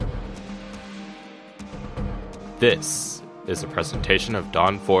This is a presentation of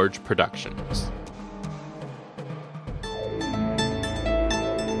Dawn Forge Productions.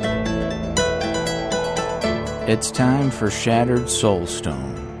 It's time for Shattered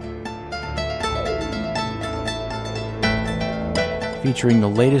Soulstone, featuring the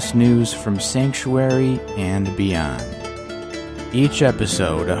latest news from Sanctuary and beyond. Each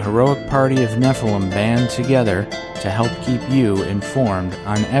episode, a heroic party of Nephilim band together to help keep you informed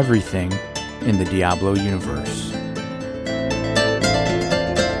on everything in the Diablo universe.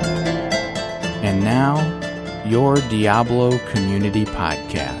 And now, your Diablo Community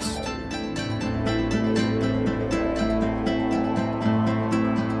Podcast.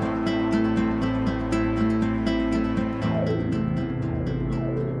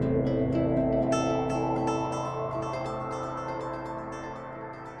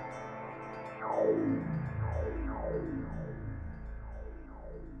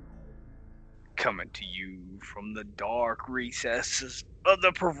 Coming to you from the dark recesses of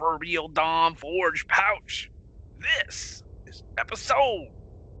the proverbial Dawn Forge pouch. This is episode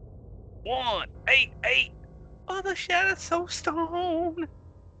 188 of the Shattered Soulstone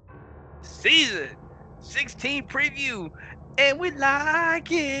season 16 preview, and we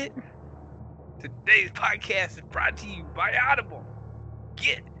like it. Today's podcast is brought to you by Audible.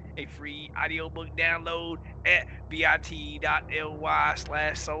 Get a free audiobook download at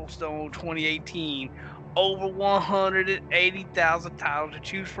bit.ly/Soulstone2018. Over 180,000 titles to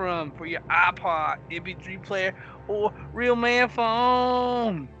choose from for your iPod, MP3 player, or Real Man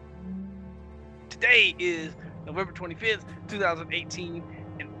phone. Today is November 25th, 2018,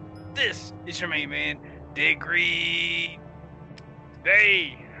 and this is your main man, Dead Greed.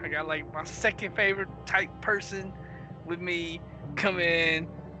 Today, I got like my second favorite type person with me coming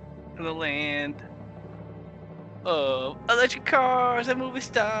to the land of electric cars and movie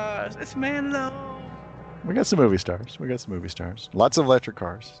stars. It's Manlow. We got some movie stars. Lots of electric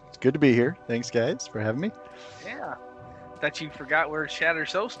cars. It's good to be here. Thanks, guys, for having me. Yeah. Thought you forgot where Shattered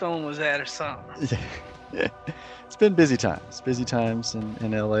Soulstone was at or something. Yeah. It's been busy times.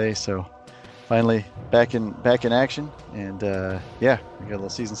 In LA. So finally back in action. And we got a little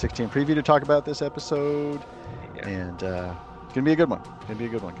season 16 preview to talk about this episode. Yeah. And it's gonna be a good one.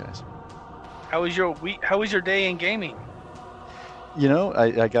 Guys. How was your week? How was your day in gaming? You know,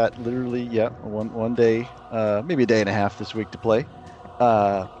 I got literally one day, maybe a day and a half this week to play,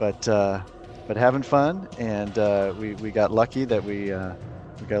 but having fun, and we got lucky that we got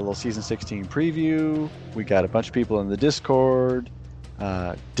a little season 16 preview. We got a bunch of people in the Discord.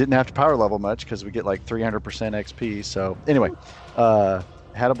 Didn't have to power level much because we get like 300% XP. So anyway,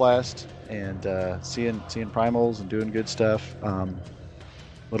 had a blast, and seeing primals and doing good stuff.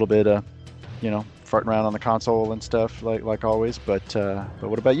 Little bit of farting around on the console and stuff like always, but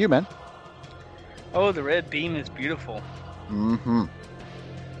what about you, man? Oh, the red beam is beautiful. Mm-hmm.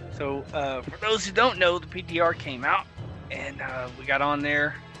 So for those who don't know, the PTR came out, and we got on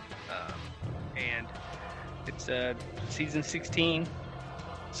there, and it's season 16.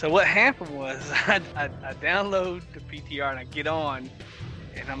 So what happened was I download the PTR and I get on,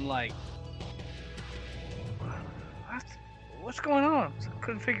 and I'm like, what's going on? So I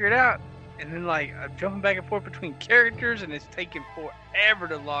couldn't figure it out. And then I'm jumping back and forth between characters, and it's taking forever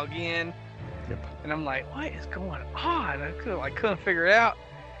to log in. Yep. And I'm like, what is going on? I couldn't figure it out.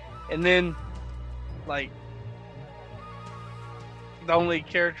 And then the only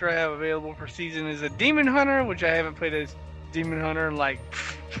character I have available for season is a Demon Hunter, which I haven't played as Demon Hunter in I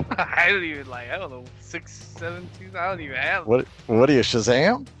don't know, 6, 7, 2, I don't even have. What are you,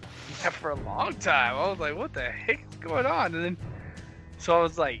 Shazam? Yeah, for a long time. I was like, what the heck is going on? And then so I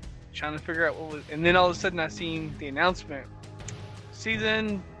was like trying to figure out what was, and then all of a sudden I seen the announcement,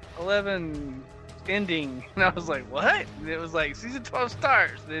 season 11 ending, and I was like, what? And it was like season 12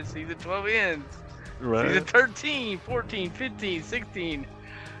 starts, then season 12 ends, right. Season 13, 14, 15, 16.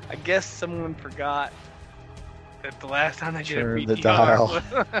 I guess someone forgot that the last time they did a PTR, the dial.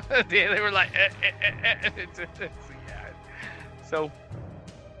 They were like, So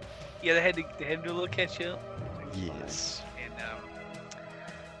yeah, they had to do a little catch up. Yes.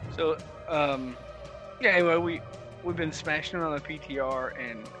 So, anyway, we've been smashing on the PTR,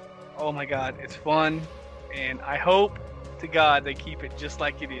 and oh my god, it's fun, and I hope to God they keep it just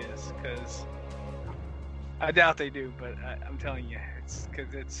like it is, because I doubt they do, but I'm telling you, it's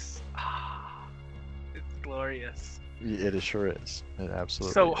glorious. It sure is. It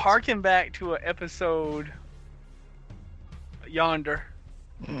absolutely So is. Harken back to an episode yonder.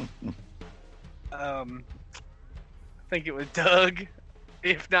 I think it was Doug.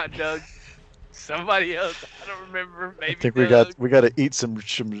 If not Doug, Somebody else. I don't remember. Maybe I think Doug. we got to eat some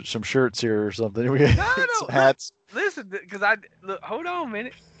shirts here or something. We got No, some hats. Listen, because look. Hold on a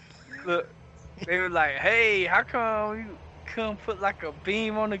minute. Look, they were like, "Hey, how come you come put like a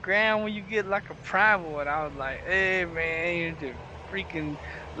beam on the ground when you get like a primal?" And I was like, "Hey, man, the freaking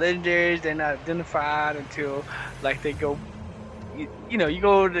legendaries, they're not identified until like they go." You know, you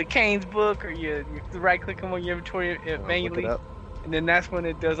go to Kane's book, or you right click them on your inventory manually, and then that's when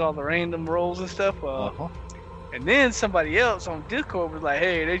it does all the random rolls and stuff. And then somebody else on Discord was like,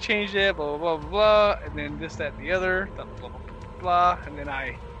 "Hey, they changed that, blah blah blah blah," and then this, that, and the other, blah blah blah blah. And then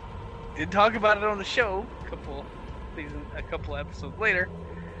I did talk about it on the show a couple episodes later.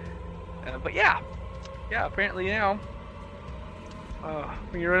 But yeah, apparently now,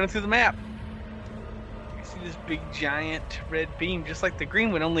 when you're running through the map, you see this big giant red beam, just like the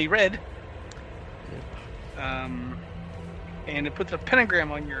green one, only red. And it puts a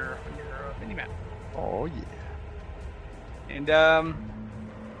pentagram on your mini-map. Oh yeah. And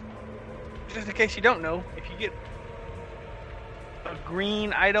just in case you don't know, if you get a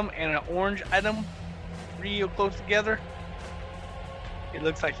green item and an orange item real close together, it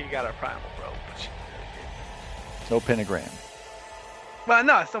looks like you got a primal, bro. No pentagram. Well,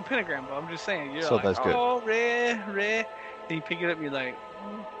 no, it's no pentagram, but I'm just saying, you're So like, that's good. oh, red. Then you pick it up and you're like,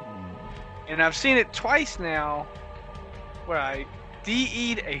 And I've seen it twice now where I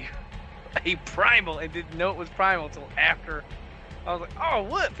DE'd a primal and didn't know it was primal until after. I was like, oh,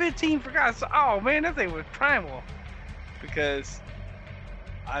 what? 15 forgot. So, oh, man, that thing was primal. Because,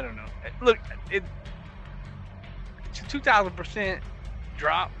 I don't know. Look, it's a 2,000%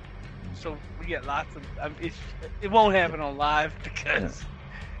 drop. So we get lots of. It won't happen on live because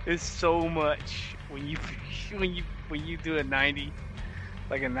it's so much when you do a 90,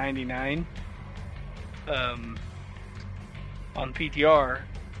 like a 99, on PTR,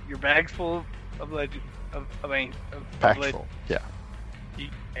 your bag's full of legend of Pack's legend. full. Yeah.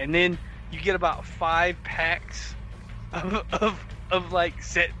 And then you get about 5 packs of like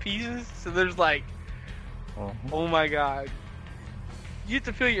set pieces. So there's like, oh my god. You have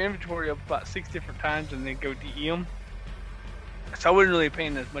to fill your inventory up about 6 different times and then go DE them. So I wasn't really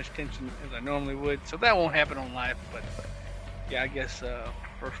paying as much attention as I normally would. So that won't happen on live, but yeah, I guess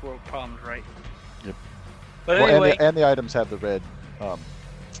first world problems, right? Yep. But Well, anyway, and the items have the red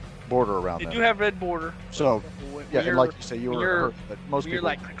border around they them. do have red border. So When yeah, and you're- like you say, you when were you're- hurt, but most when you're people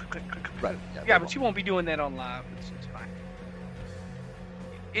like click, click, click, click, right. Yeah, but you won't be doing that on live. It's fine.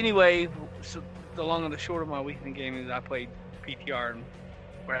 Anyway, so the long and the short of my weekend game is I played PTR and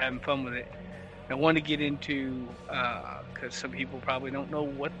we're having fun with it. I wanted to get into, because some people probably don't know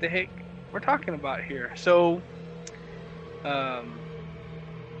what the heck we're talking about here. So,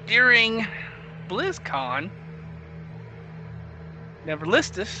 during BlizzCon,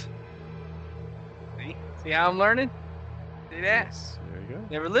 Neverlistus, see how I'm learning? See that? Yes, there you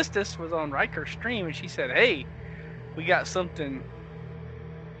go. Neverlistus was on Riker's stream and she said, "Hey, we got something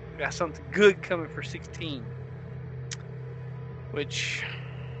good coming for 16." Which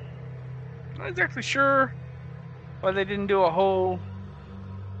I'm not exactly sure why they didn't do a whole,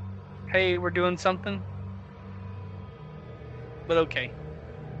 "Hey, we're doing something." But okay.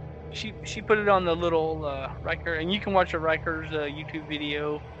 She put it on the little Riker, and you can watch a Riker's YouTube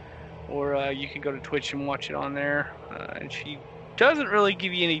video, or you can go to Twitch and watch it on there. And she doesn't really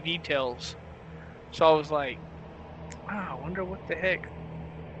give you any details. So I was like, I wonder what the heck.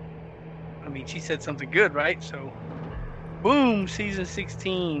 I mean, she said something good, right? So, boom, season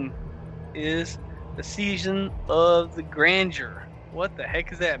 16 is the season of the grandeur. What the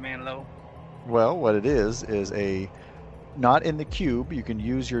heck is that, Manlo? Well, what it is a not in the cube. You can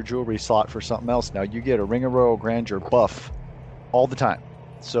use your jewelry slot for something else. Now you get a Ring of Royal Grandeur buff all the time.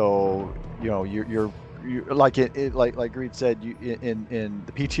 So you know you're like like Greed said. You in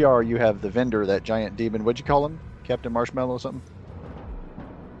the PTR you have the vendor, that giant demon. What'd you call him? Captain Marshmallow or something?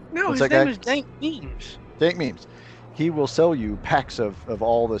 No, What's his that name guy? is Dank Memes. Dank Memes. He will sell you packs of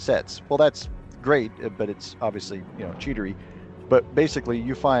all the sets. Well, that's great, but it's obviously cheatery. But basically,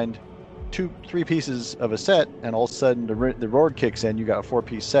 you find 2-3 pieces of a set, and all of a sudden the Rord kicks in. You got a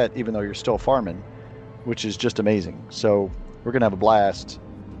 4-piece set, even though you're still farming, which is just amazing. So we're gonna have a blast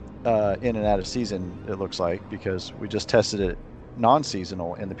in and out of season. It looks like, because we just tested it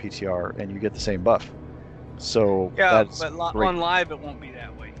non-seasonal in the PTR, and you get the same buff. So Yeah, that's but great. on live it won't be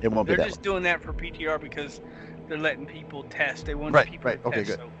that way. It won't be They're that just doing that for PTR because they're letting people test. They want Right, people right. to Okay, test.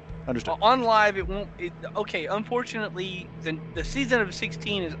 good. So, Understood. on live it won't. Okay, unfortunately, the season of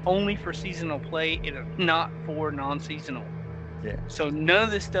 16 is only for seasonal play. It is not for non-seasonal. Yeah. So none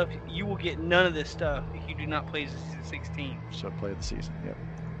of this stuff, you will get none of this stuff if you do not play season 16. So play the season. Yeah.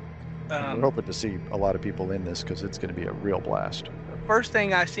 We're hoping to see a lot of people in this because it's going to be a real blast. The first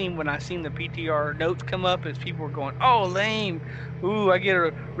thing I seen when I seen the PTR notes come up is people were going, "Oh, lame! Ooh, I get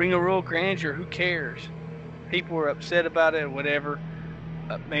a Ring of Royal Grandeur. Who cares?" People were upset about it or whatever.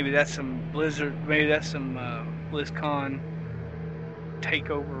 Maybe that's some Blizzard. Maybe that's some BlizzCon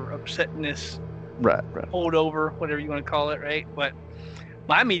takeover upsetness. Right. Holdover, whatever you want to call it, right? But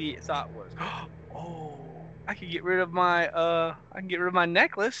my immediate thought was, "Oh, I could get rid of my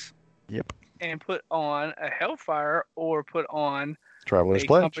necklace." Yep. And put on a Hellfire or put on Traveler's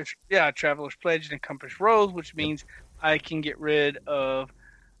Pledge. Traveler's Pledge and Compass Rose, which means I can get rid of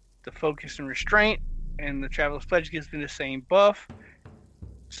the Focus and Restraint, and the Traveler's Pledge gives me the same buff.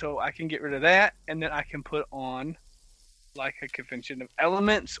 So I can get rid of that, and then I can put on like a Convention of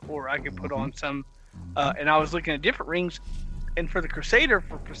Elements, or I can put on some, and I was looking at different rings, and for the Crusader,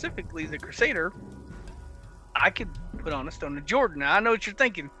 specifically the Crusader, I could put on a Stone of Jordan. Now, I know what you're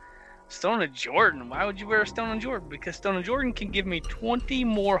thinking. Stone of Jordan. Why would you wear a Stone of Jordan? Because Stone of Jordan can give me 20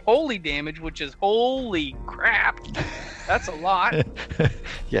 more holy damage, which is holy crap. That's a lot.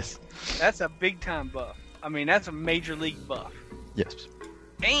 Yes. That's a big time buff. I mean, that's a major league buff. Yes.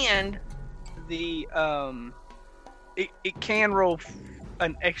 And the it can roll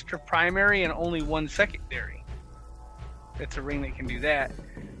an extra primary and only one secondary. It's a ring that can do that.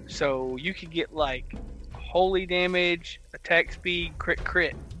 So you could get like holy damage, attack speed,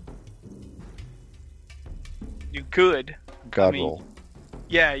 crit. You could. God roll.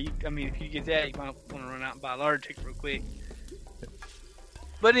 Yeah, if you get that, you might want to run out and buy a large ticket real quick.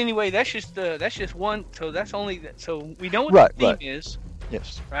 But anyway, that's just one. So that's only that. So we know what the theme is.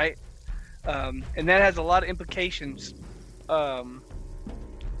 Yes. Right. And that has a lot of implications.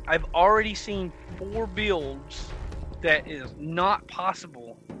 I've already seen 4 builds that is not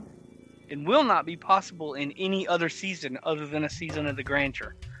possible and will not be possible in any other season other than a season of the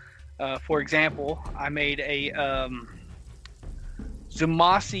Grandeur. For example, I made a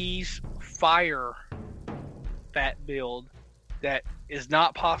Zumasi's Fire Bat build that is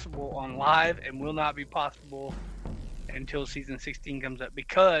not possible on live and will not be possible until season 16 comes up,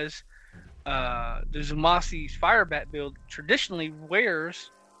 because the Zumasi's Fire Bat build traditionally wears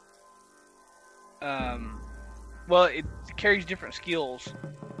it carries different skills,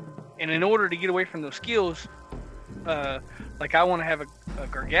 and in order to get away from those skills, like I want to have a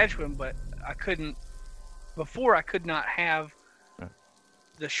Gargantuan, but I couldn't before. I could not have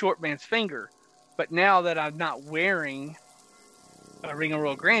the short man's finger, but now that I'm not wearing a Ring of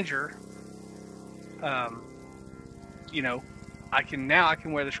Royal Grandeur, I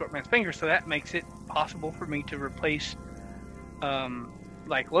can wear the short man's finger, so that makes it possible for me to replace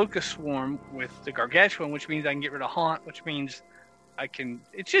like Locust Swarm with the Gargantuan, which means I can get rid of Haunt, which means I can.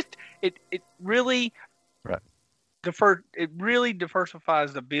 It's just it really. It really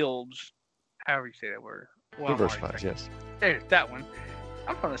diversifies the builds, however you say that word. Diversifies, yes. There's that one.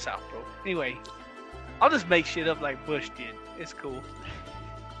 I'm from the South, bro. Anyway, I'll just make shit up like Bush did. It's cool.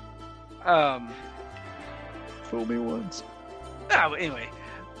 Fool me once. Anyway,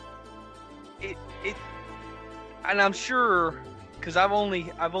 it, and I'm sure, because I've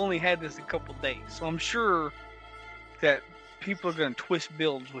only had this a couple days, so I'm sure that people are going to twist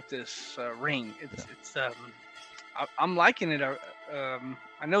builds with this ring. I'm liking it.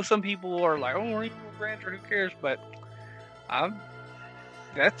 I know some people are like, "Oh, Ring of Grandeur, who cares?" But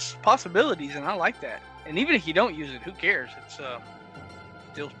that's possibilities, and I like that. And even if you don't use it, who cares? It's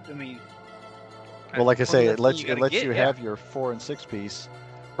still. Well, like I say, it lets you have your 4 and 6 piece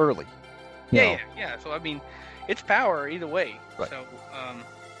early. Yeah. So it's power either way. Right. So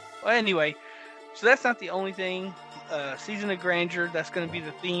well, anyway, so that's not the only thing. Season of Grandeur, that's going to be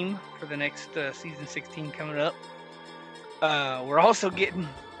the theme for the next season 16 coming up. We're also getting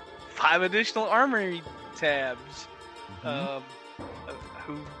 5 additional armory tabs.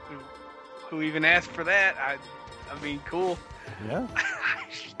 Who even asked for that? I mean, cool. Yeah.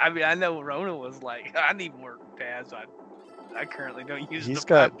 I know Rona was like, I need more tabs. I currently don't use. He's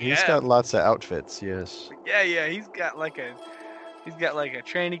got lots of outfits. Yes. Yeah. He's got like a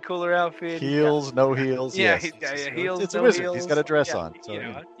tranny cooler outfit. Heels, no heels. Yeah, yes. He's got heels. It's no a wizard. heels. He's got a dress on. So.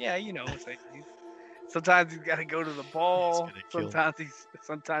 It's like sometimes he's got to go to the ball. Sometimes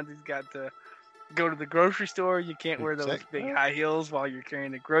he's got to go to the grocery store. You can't wear those big high heels while you're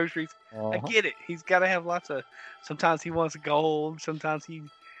carrying the groceries. I get it. He's got to have lots of. Sometimes he wants gold. Sometimes he.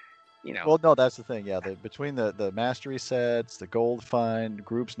 Well, no, that's the thing. Yeah, between the mastery sets, the gold find,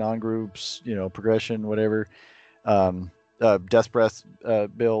 groups, non-groups, progression, whatever, Death Breath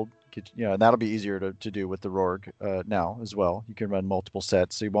build, and that'll be easier to do with the Rorg now as well. You can run multiple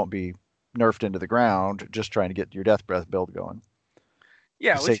sets, so you won't be nerfed into the ground just trying to get your Death Breath build going.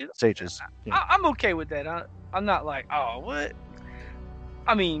 Yeah, which is sages. Yeah. I'm okay with that. I'm not like, oh, what?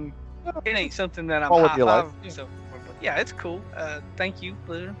 I mean, it ain't something that I'm Quality of life. so, but yeah, it's cool. Thank you,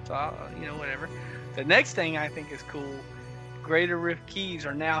 Blizzard. So whatever. The next thing I think is cool. Greater Rift keys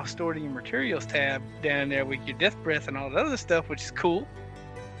are now stored in your materials tab down there with your death breath and all that other stuff, which is cool.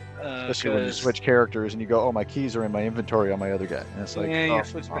 Especially when you switch characters and you go, oh, my keys are in my inventory on my other guy. And it's like, you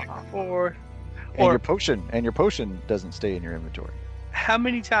switch back and forth. And your potion doesn't stay in your inventory. How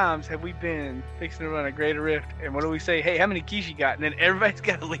many times have we been fixing to run a Greater Rift, and what do we say? Hey, how many keys you got? And then everybody's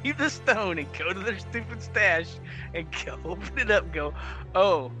got to leave the stone and go to their stupid stash and go open it up and go,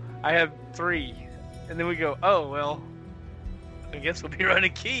 oh, I have 3. And then we go, oh, well, I guess we'll be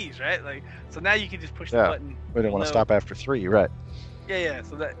running keys, right? Like, so now you can just push the button. We don't want to stop after 3, right? Yeah.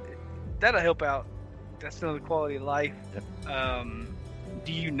 So that'll help out. That's another quality of life. Yep.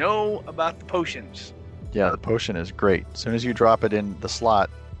 Do you know about the potions? Yeah, the potion is great. As soon as you drop it in the slot,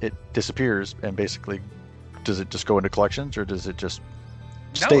 it disappears, and basically, does it just go into collections, or does it just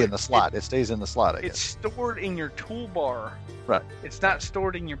stay in the slot? It stays in the slot, I guess. It's stored in your toolbar. Right. It's not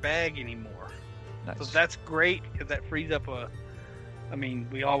stored in your bag anymore. Nice. So that's great, because that frees up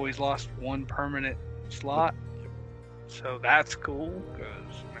we always lost one permanent slot. So that's cool,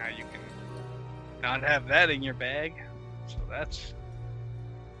 because now you can not have that in your bag. So that's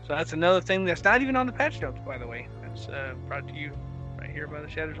another thing that's not even on the patch notes, by the way. That's brought to you right here by the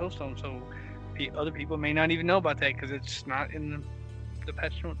Shattered Soulstone. So other people may not even know about that because it's not in the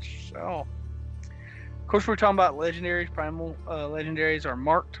patch notes at all. Of course, we're talking about legendaries. Primal legendaries are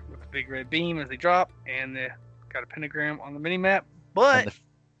marked with a big red beam as they drop, and they got a pentagram on the minimap. But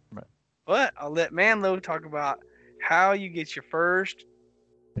I'll let Manlo talk about how you get your first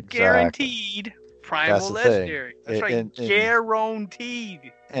guaranteed primal legendary. That's right,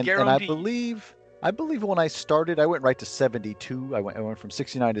 guaranteed. And I believe when I started, I went right to 72. I went from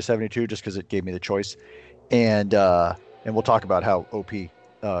 69 to 72 just because it gave me the choice, and we'll talk about how OP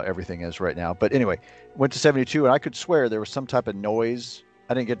everything is right now. But anyway, went to 72, and I could swear there was some type of noise.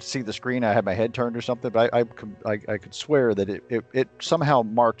 I didn't get to see the screen. I had my head turned or something, but I could swear that it somehow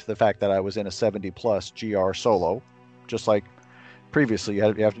marked the fact that I was in a 70 plus GR solo, just like previously. You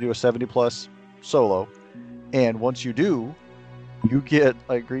have to do a 70 plus solo, and once you do, you get,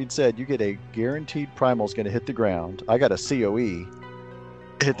 like Greed said, you get a guaranteed primal's going to hit the ground. I got a COE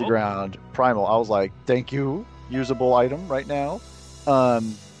hit the ground primal. I was like, thank you, usable item right now.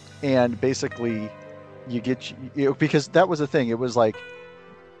 And basically you get, because that was the thing. It was like,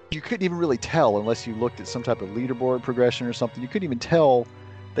 you couldn't even really tell unless you looked at some type of leaderboard progression or something. You couldn't even tell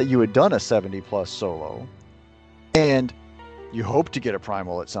that you had done a 70 plus solo, and you hope to get a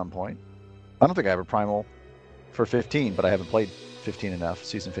primal at some point. I don't think I have a primal for 15, but I haven't played 15 enough,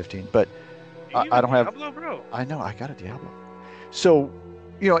 season 15. But I don't have. Diablo, bro. I know, I got a Diablo. So,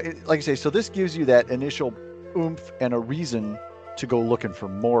 like I say, so this gives you that initial oomph and a reason to go looking for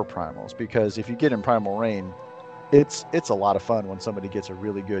more primals, because if you get in Primal Reign, it's a lot of fun when somebody gets a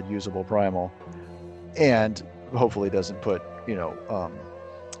really good usable primal, and hopefully doesn't put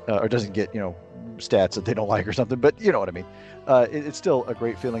or doesn't get stats that they don't like or something. But you know what I mean. It's still a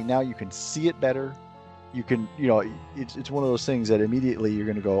great feeling. Now you can see it better. You can, it's one of those things that immediately you're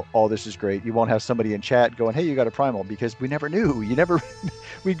going to go, oh, this is great. You won't have somebody in chat going, hey, you got a primal, because we never knew.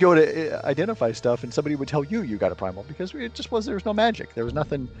 We'd go to identify stuff and somebody would tell you got a primal, because there was no magic. There was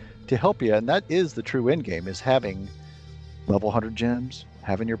nothing to help you. And that is the true end game, is having level 100 gems,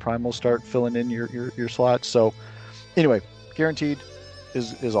 having your primals start filling in your slots. So anyway, guaranteed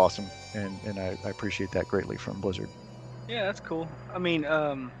is awesome. And I appreciate that greatly from Blizzard. Yeah, that's cool. I mean,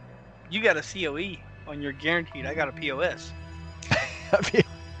 you got a COE on your guaranteed. I got a POS.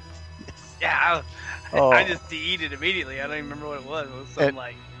 Yeah, I just DE'd it immediately. I don't even remember what it was. It was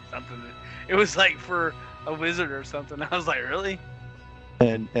something. It was like for a wizard or something. I was like, really?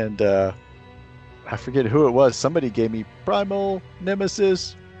 And I forget who it was. Somebody gave me Primal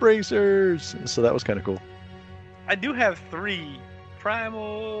Nemesis Bracers, so that was kind of cool. I do have 3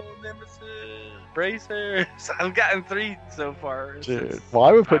 Primal Nemesis Bracers. I've gotten 3 so far. Dude. Well,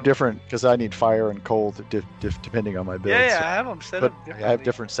 I would put different, because I need fire and cold depending on my build. Yeah, so. I have them set up differently. I have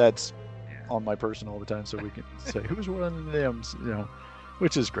different sets on my person all the time, so we can say who's running them,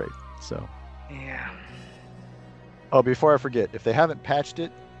 which is great. So yeah. Oh, before I forget, if they haven't patched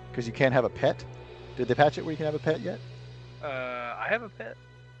it, because you can't have a pet, did they patch it where you can have a pet yet? I have a pet.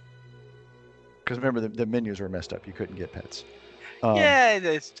 Because remember, the menus were messed up. You couldn't get pets. I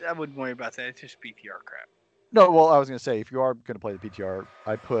wouldn't worry about that. It's just PTR crap. No, well, I was going to say, if you are going to play the PTR,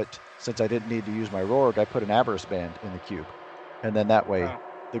 since I didn't need to use my Rorg, I put an Avarice Band in the cube. And then that way,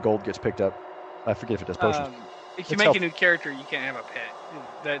 the gold gets picked up. I forget if it does potions. If you It's make help- a new character, you can't have a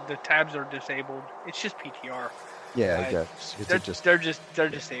pet. The tabs are disabled. It's just PTR. Yeah, Right. exactly. They're It's just they're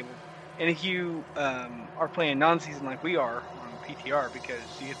disabled. And if you are playing non-season like we are on PTR, because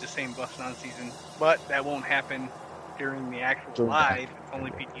you get the same buffs non-season, but that won't happen during the actual During the live. It's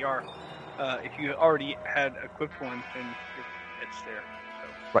only PTR. If you already had equipped one, then it's there.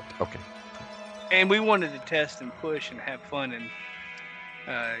 So. right. Okay. And we wanted to test and push and have fun and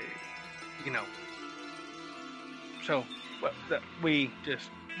so we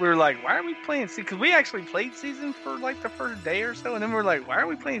were like, why are we playing season? Because we actually played season for like the first day or so, and then we're like, why are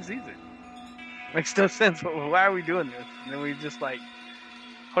we playing season? Makes no sense. Why are we doing this? And then we just like,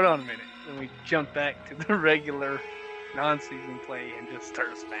 hold on a minute. And we jumped back to the regular non-season play and just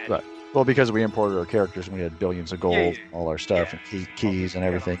started smashing. Right. Well, because we imported our characters and we had billions of gold, Yeah. all our stuff, Yeah. and keys and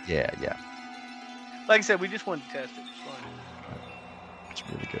everything. Yeah. Like I said, we just wanted to test it. It was fun. It's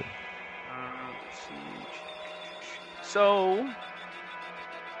really good. Let's see. So,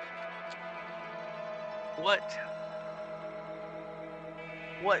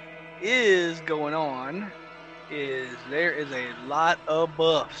 what is going on is there is a lot of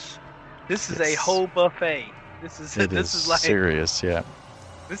buffs. This is a Yes. whole buffet. This is like serious. Yeah.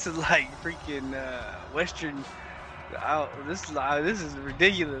 this is like freaking Western. This is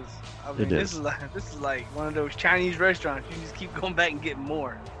ridiculous. I mean, It this is. is like one of those Chinese restaurants. You just keep going back and getting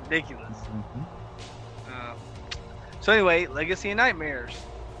more. Ridiculous. So anyway, Legacy of Nightmares.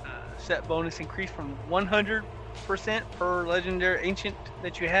 Set bonus increase from 100% per legendary ancient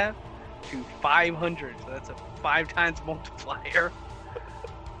that you have to 500. So that's a 5 times multiplier.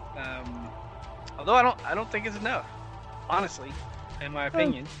 Although I don't think it's enough, honestly, in my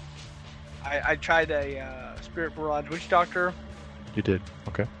opinion. I tried a Spirit Barrage Witch Doctor. You did.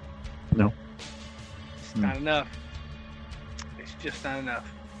 Okay. It's not enough. It's just not enough.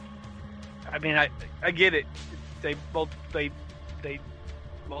 I mean, I get it. They multiplied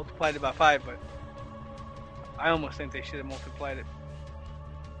it by 5, but I almost think they should have multiplied it.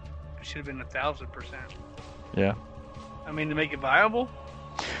 It should have been 1,000%. Yeah. I mean, to make it viable,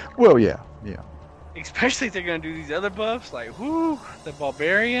 Well, yeah. especially if they're gonna do these other buffs, like whoo, the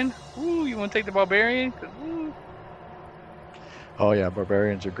Barbarian. Whoo, you want to take the Barbarian? 'Cause, whoo. Oh yeah,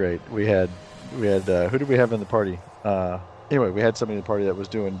 barbarians are great. We had who did we have in the party? Anyway, we had somebody in the party that was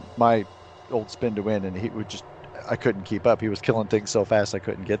doing my old spin to win, and he would just I couldn't keep up. He was killing things so fast I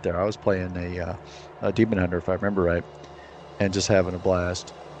couldn't get there. I was playing a demon hunter, if I remember right, and just having a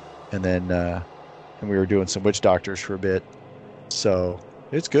blast. And then and we were doing some witch doctors for a bit. So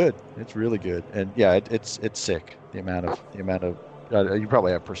it's good. It's really good. And yeah, it's sick. The amount of you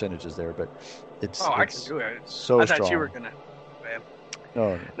probably have percentages there, but it's I can do it. so I thought strong. you were gonna.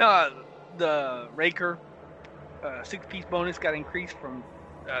 No, No, the Raker 6-piece bonus got increased from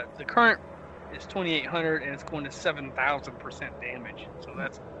the current is 2,800 and it's going to 7,000% damage. So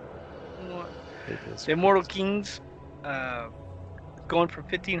that's it is. the Immortal Kings going from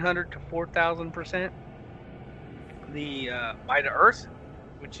 1,500 to 4,000%. The Might of Earth,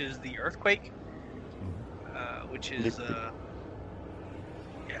 which is the Earthquake, which is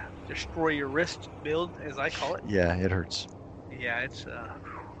destroy your wrist build, as I call it. Yeah, it hurts. Yeah, it's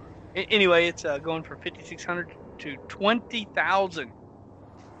anyway, it's going from 5,600 to 20,000.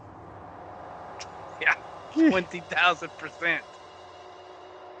 Yeah, 20,000%.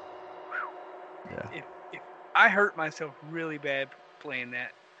 Yeah. If I hurt myself really bad playing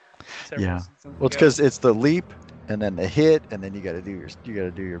that. Yeah. Seasons Well, it's ago. because it's the leap and then the hit, and then you got to do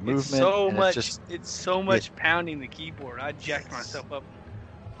your movement. It's so and much. It's just, It's so much pounding the keyboard. I jacked myself up.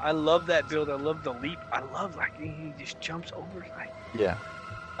 I love that build. I love the leap. I love like he just jumps over. Like, yeah.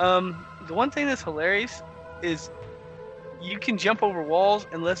 the one thing that's hilarious is you can jump over walls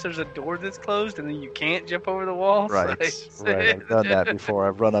unless there's a door that's closed, and then you can't jump over the wall. Right. Right. I've done that before.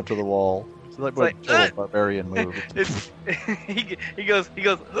 I've run up to the wall. It's like what like, total barbarian move. It's, he goes,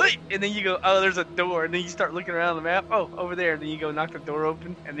 "Hey," and then you go, oh, there's a door, and then you start looking around the map. Oh, over there, and then you go knock the door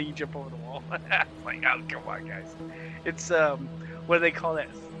open, and then you jump over the wall. It's like, oh, come on, guys. It's what do they call that?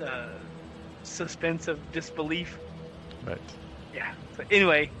 Suspense of disbelief. Right. Yeah. So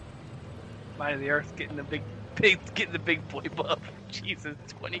anyway, Might of the Earth getting the big boy buff. Jesus,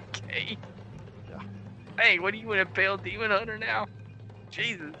 20K. Yeah. Hey, what do you want to pale demon hunter now?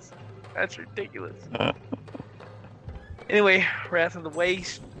 Jesus, that's ridiculous. Anyway, Wrath of the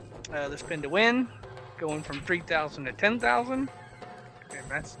Waste, the spin to win, going from 3,000 to 10,000, and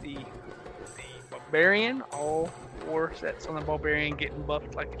that's the Barbarian. All 4 sets on the Barbarian getting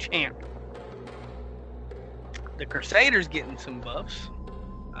buffed like a champ. The Crusader's getting some buffs.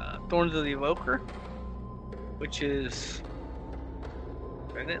 Thorns of the Evoker, which is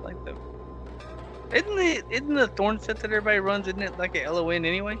it like the Isn't the Thorn set that everybody runs, isn't it like a LON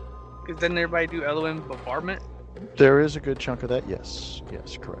anyway? Because doesn't everybody do LON bombardment? There is a good chunk of that. Yes,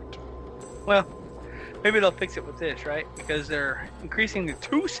 correct. Well, maybe they'll fix it with this, right? Because they're increasing the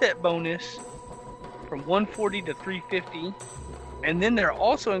 2-set bonus from 140 to 350, and then they're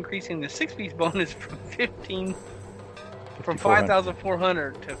also increasing the 6-piece bonus from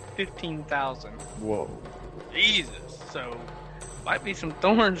 5,400 to 15,000. Whoa. Jesus. So might be some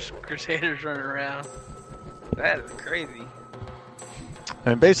Thorns Crusaders running around. That is crazy.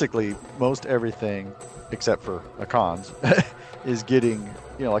 And basically, most everything except for Akans is getting,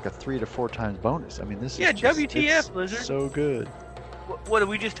 like a 3 to 4 times bonus. I mean, this is just, WTF, Blizzard. So good. What, did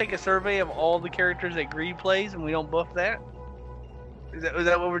we just take a survey of all the characters that Greed plays and we don't buff that? Is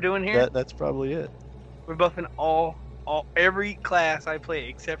that what we're doing here? That's probably it. We're buffing every class I play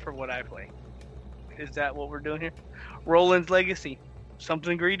except for what I play. Is that what we're doing here? Roland's Legacy.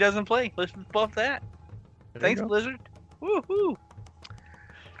 Something Greed doesn't play. Let's buff that. Thanks, Blizzard. Woohoo!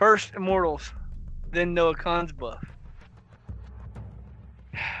 First Immortals, then Noah Khan's buff.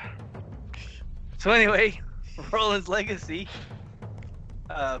 So anyway, Roland's Legacy,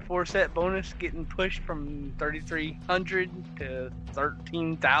 4-set bonus getting pushed from 3,300 to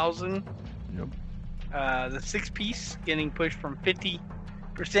 13,000. Yep. The 6-piece getting pushed from 50%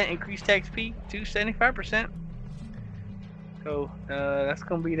 increased XP to 75%. So that's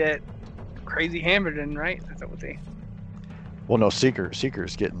gonna be that crazy hammer then, right? That's what they. Well, no,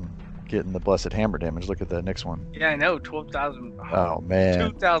 Seeker's getting the blessed hammer damage. Look at the next one. Yeah, I know, 12,000. Oh man,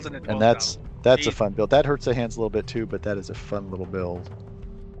 2,000 and 12,000. And that's a fun build. That hurts the hands a little bit too, but that is a fun little build.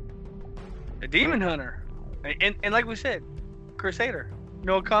 A Demon Hunter, and like we said, Crusader.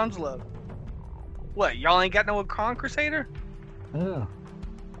 Noah Khan's love. What? Y'all ain't got no Khan Crusader? Oh.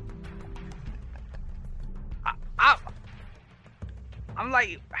 I'm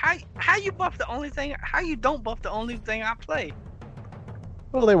like, how you buff the only thing? How you don't buff the only thing I play?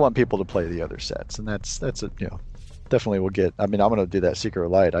 Well, they want people to play the other sets, and that's definitely will get. I mean, I'm gonna do that Seeker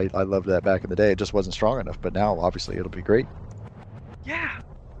of Light. I loved that back in the day. It just wasn't strong enough, but now obviously it'll be great. Yeah,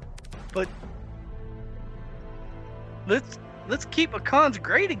 but let's keep Akans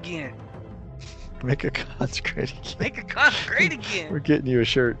great again. Make Akans great again. Make Akans great again. We're getting you a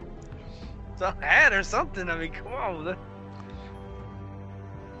shirt. Some hat or something. I mean, come on.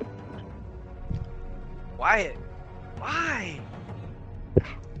 Wyatt, why?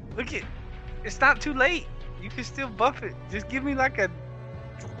 Look it, it's not too late. You can still buff it. Just give me like a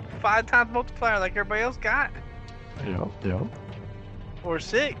 5 times multiplier like everybody else got. Yeah. Or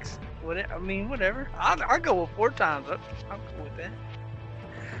 6. Whatever. I'll go with 4 times. I'll go with that.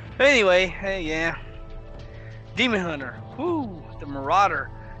 But anyway, hey, yeah. Demon Hunter. Whoo, the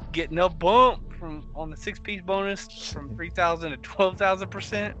Marauder getting a bump on the 6-piece bonus from 3,000 to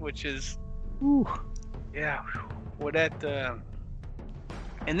 12,000%, which is. Whew. Yeah, what that,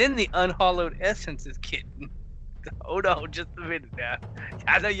 and then the Unhallowed Essence is getting. Hold on, just a minute now.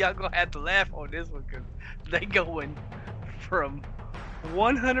 I know y'all gonna have to laugh on this one because they going from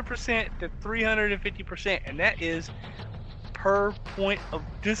 100% to 350%, and that is per point of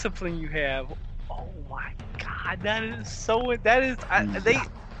discipline you have. Oh my God, that is so. That is I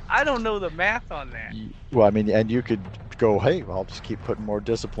don't know the math on that. Well, I mean, and you could go, hey, I'll just keep putting more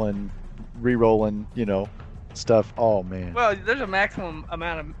discipline. Re-rolling, stuff. Oh man. Well, there's a maximum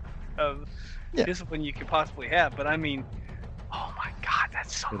amount of discipline you could possibly have, but I mean, oh my God,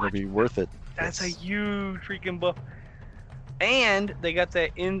 that's so much. It'll be worth it. That's a huge freaking buff. And they got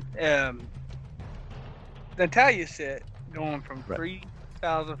that in Natalia set going from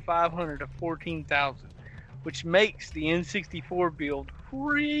 3,500 to 14,000, which makes the N64 build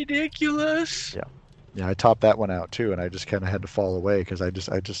ridiculous. Yeah, I topped that one out too, and I just kind of had to fall away because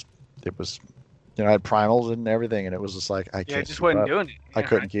it was, I had primals and everything, and it was just like I can't. Just wasn't doing it. I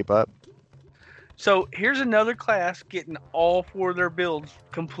couldn't keep up. So here's another class getting all 4 of their builds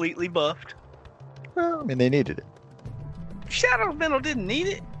completely buffed. Well, I mean, they needed it. Shadow Metal didn't need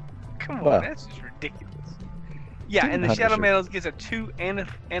it. Come on, that's just ridiculous. Yeah, and the Shadow Metals gets a 2 and a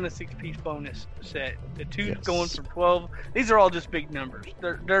 6-piece bonus set. The 2 going from 12. These are all just big numbers.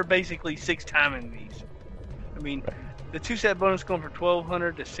 They're basically 6 timing these. I mean. Right. The 2-set bonus going from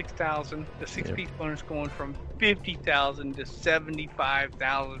 1,200 to 6,000. The 6-piece bonus going from 50,000 to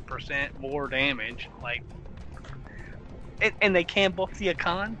 75,000% more damage. Like, and they can buff the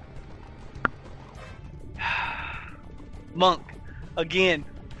Akan. Monk, again,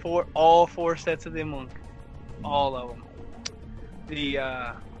 for all 4 sets of the Monk, all of them. The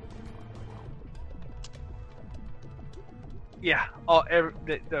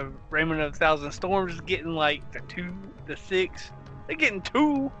the Raymond of 1,000 Storms is getting like the 2, the 6. They're getting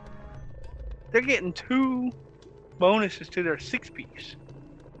 2. they're getting 2 bonuses to their 6-piece.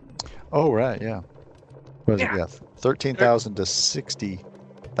 Oh, right, yeah. What is Yeah. it? Yeah, 13,000 to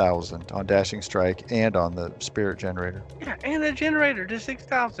 60,000 on Dashing Strike and on the Spirit Generator. Yeah, and a generator to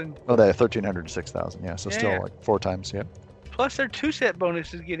 6,000. Oh, that 1,300 to 6,000. Yeah, so Yeah. still like 4 times. Yep. Plus their 2-set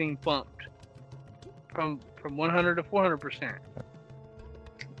bonus is getting bumped from 100 to 400%.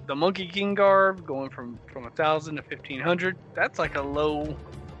 The Monkey King Garb going from 1,000 to 1,500. That's like a low.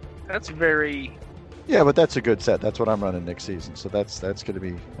 That's very. Yeah, but that's a good set. That's what I'm running next season. So that's gonna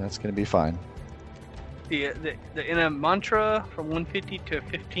be fine. The in a mantra from 150 to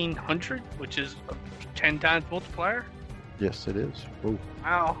 1,500, which is a 10 times multiplier. Yes, it is. Ooh.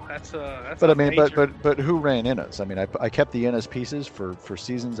 Wow, that's But a I mean, major- but who ran Innas? I mean, I kept the Innas pieces for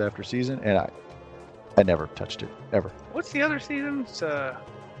seasons after season, and I never touched it ever. What's the other seasons? I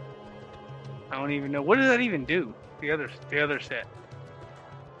don't even know. What does that even do? The other set.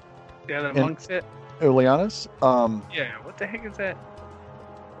 The other In- monk set. Oleanas? Yeah. What the heck is that?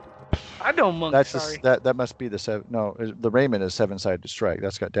 I don't monk. That's Sorry. that must be the seven. No, the Raymond is 7-sided strike.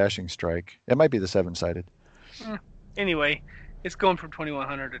 That's got Dashing Strike. It might be the 7-sided. Anyway, it's going from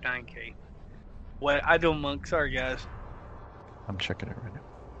 2,100 to 9K. What? I don't monk. Sorry, guys. I'm checking it right now.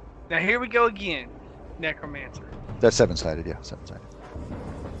 Now here we go again. Necromancer. That's 7-sided. Yeah, 7-sided.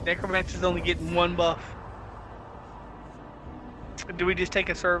 Necromancer's only getting 1 buff. Do we just take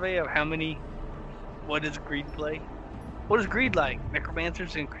a survey of how many? What does greed play? What is greed like?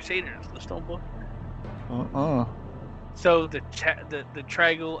 Necromancers and Crusaders. The Stone Book. So the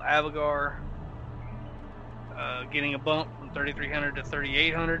Traggle Avagar getting a bump from 3,300 to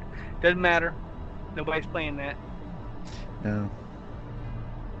 3,800. Doesn't matter. Nobody's playing that. No.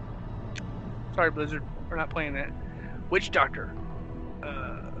 Sorry, Blizzard. We're not playing that. Witch Doctor.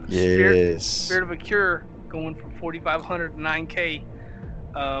 Yes. Spirit of a Cure going from 4,500 to 9K.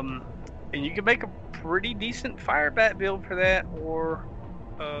 And you can make a pretty decent fire bat build for that, or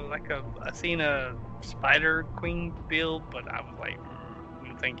I seen a Spider Queen build, but I was like,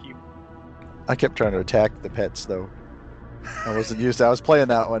 no, thank you. I kept trying to attack the pets though. I wasn't used to. I was playing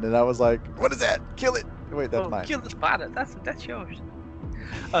that one, and I was like, "What is that? Kill it!" Wait, that's mine. Kill the spider. That's yours.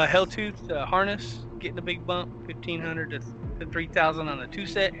 Helltooth Harness getting a big bump, 1,500 to 3,000 on the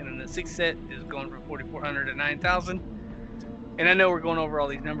 2-set, and then the 6-set is going from 4,400 to 9,000. And I know we're going over all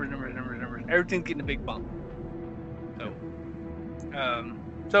these numbers. Everything's getting a big bump.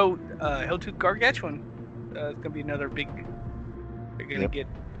 So, Helltooth Gargantuan is gonna be another big. They're gonna get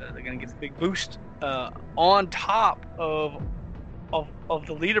the big boost on top of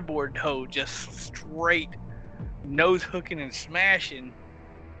the leaderboard. Though, just straight nose hooking and smashing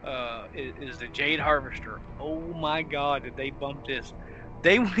is the Jade Harvester. Oh my God, did they bump this?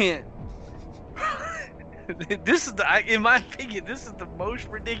 They went. This is in my opinion, this is the most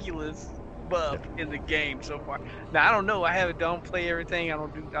ridiculous buff in the game so far. Now I don't know. I don't play everything. I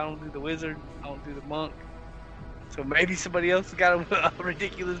don't do the wizard. I don't do the monk. So maybe somebody else has got a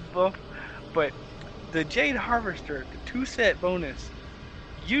ridiculous buff. But the Jade Harvester, the 2-set bonus,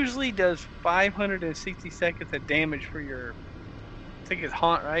 usually does 560 seconds of damage for your. I think it's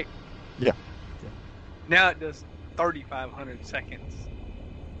Haunt, right? Yeah. Now it does 3,500 seconds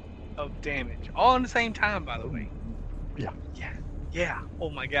of damage, all in the same time, by the way. Yeah. Oh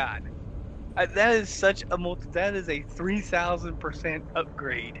my God, that is such a that is a 3,000%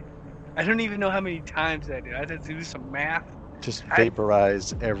 upgrade. I don't even know how many times that is. I had to do some math. Just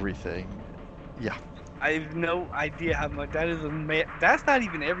vaporize everything. Yeah. I have no idea how much that is. That's not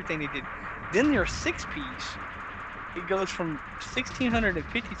even everything they did. Then your 6-piece, it goes from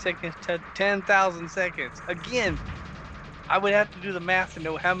 1,650 seconds to 10,000 seconds. Again, I would have to do the math to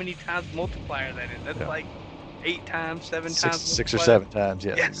know how many times multiplier that is. That's like 8 times, 7 times. 6 or 7 times,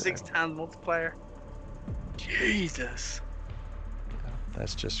 yes. Yeah, 6 times multiplier. Jesus.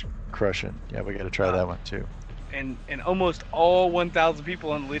 That's just crushing. Yeah, we got to try that one too. And almost all 1,000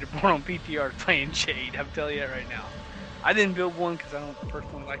 people on the leaderboard on PTR are playing Jade. I'm telling you that right now. I didn't build one because I don't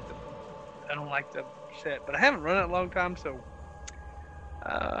personally like the set, but I haven't run it in a long time, so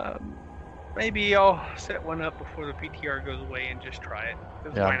maybe I'll set one up before the PTR goes away and just try it.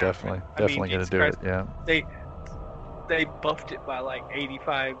 Yeah, I'm definitely gonna do it. Yeah. They buffed it by like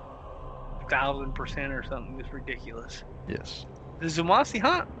 85,000% or something. It's ridiculous. Yes. The Zumasi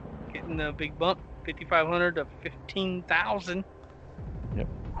Hunt getting a big bump, 5,500 to 15,000. Yep.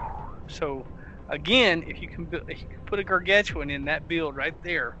 So again, if you can put a Gargantuan in that build right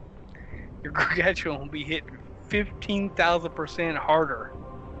there, your Gargantuan will be hit 15,000% harder.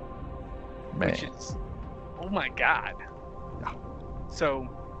 Man. Which is, oh my God. Yeah. So,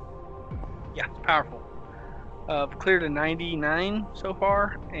 yeah, it's powerful. I've cleared a 99 so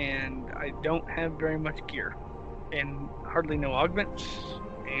far, and I don't have very much gear, and hardly no augments,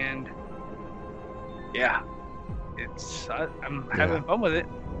 and yeah, I'm having fun with it,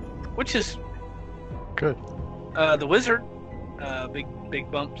 which is Good. the wizard.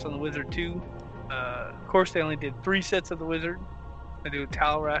 Big bumps on the wizard too. Of course, they only did 3 sets of the wizard. I do a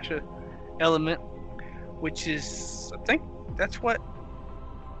Tal Rasha element, which is, I think that's what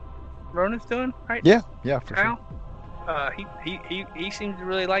Ronan's doing, right? Yeah, for Tal? sure. He seems to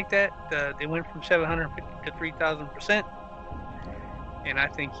really like that. They went from 750 to 3,000%, and I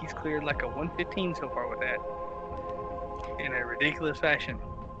think he's cleared like a 115 so far with that in a ridiculous fashion.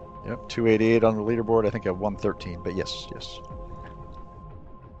 Yep, 288 on the leaderboard. I think at 113, but yes.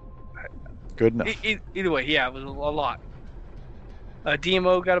 Good enough. Either way, yeah, it was a lot.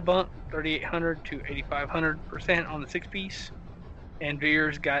 DMO got a bump, 3,800 to 8,500% on the 6-piece, and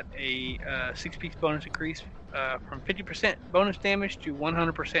Veers got a 6-piece bonus increase from 50% bonus damage to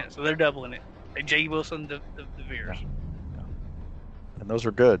 100%. So they're doubling it. Jay Wilson, the Veers. Yeah. And those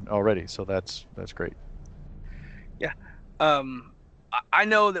are good already, so that's great. Yeah. I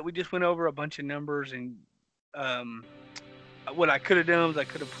know that we just went over a bunch of numbers, and what I could have done was I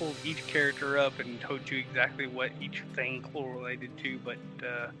could have pulled each character up and told you exactly what each thing correlated to, but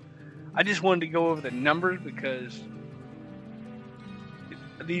I just wanted to go over the numbers because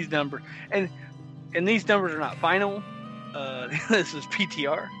these numbers, and these numbers are not final. This is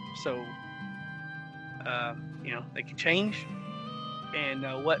PTR, so they can change. And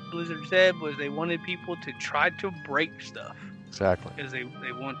what Blizzard said was they wanted people to try to break stuff. Exactly. Because they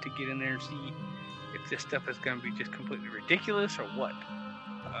want to get in there and see if this stuff is going to be just completely ridiculous or what.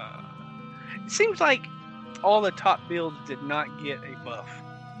 It seems like all the top builds did not get a buff.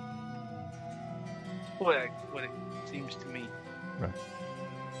 What it seems to me. Right.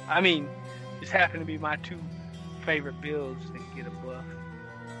 I mean, just happen to be my 2 favorite builds that get a buff.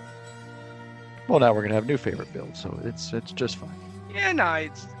 Well, now we're gonna have new favorite builds, so it's just fine. Yeah, no,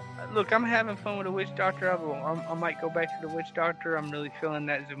 look, I'm having fun with the Witch Doctor. I might go back to the Witch Doctor. I'm really feeling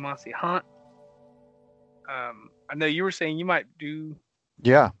that Zumasi Haunt. I know you were saying you might do.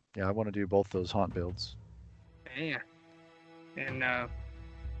 Yeah, I want to do both those haunt builds. Yeah, and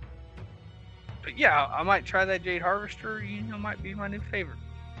but yeah, I might try that Jade Harvester. Might be my new favorite.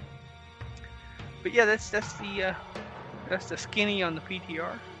 But yeah, that's the skinny on the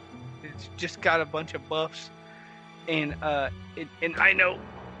PTR. It's just got a bunch of buffs, and I know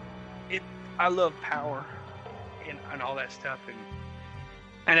it. I love power and all that stuff, and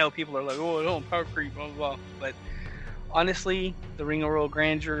I know people are like, oh, don't power creep, blah blah blah. But honestly, the Ring of Royal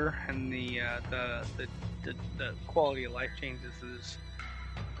Grandeur and the quality of life changes is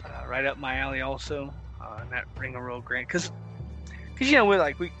right up my alley. Also, that Ring of Royal Grandeur, because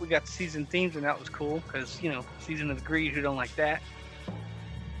we got the season themes, and that was cool. Because Season of the Greed, who don't like that?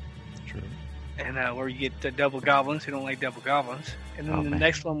 True. And where you get the double goblins who don't like double goblins. And then the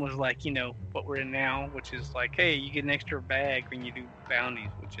next one was like, what we're in now, which is like, hey, you get an extra bag when you do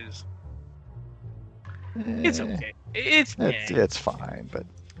bounties, which is it's okay. It's fine, but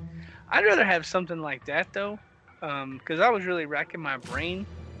I'd rather have something like that though, because I was really racking my brain,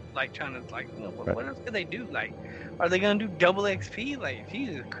 like trying to what else could they do? Like, are they gonna do double XP? Like,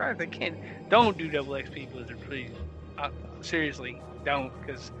 Jesus Christ, they can't. Don't do double XP, Blizzard, please. Seriously, don't,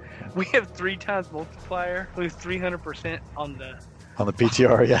 because we have 3 times multiplier. We have 300% on the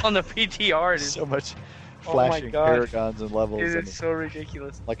PTR. Yeah. On the PTR, it is so much flashing paragons and levels. It is so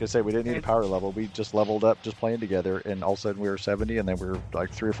ridiculous. Like I said, we didn't need a power level. We just leveled up just playing together, and all of a sudden we were 70, and then we were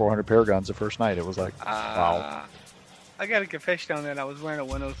like 300 or 400 paragons the first night. It was like, wow. I got a confession on that. I was wearing a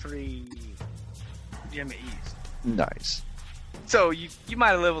 103 Gem East. Nice. So you might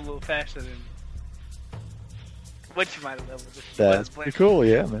have leveled a little faster than what you might have leveled. That's pretty cool,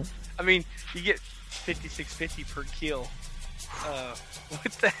 yeah, man. I mean, you get 5650 per kill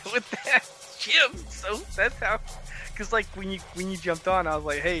with that gem. So that's how. Because like when you jumped on, I was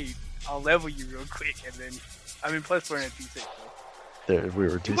like, hey, I'll level you real quick, and then plus we're in a T6. There, we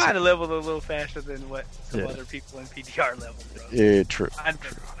were. You might have leveled a little faster than what some other people in PTR leveled, bro. Yeah, true.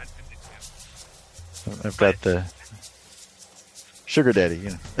 I've got the sugar daddy,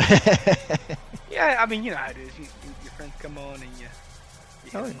 Yeah, I mean, you know how it is. Your friends come on and you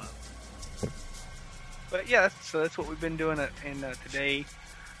hit them up. But yeah, that's what we've been doing. And today,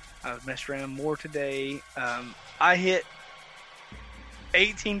 I was messing around more today. I hit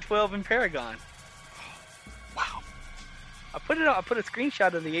 1812 in Paragon. Wow. I put a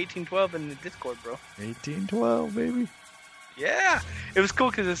screenshot of the 1812 in the Discord, bro. 1812, baby. Yeah, it was cool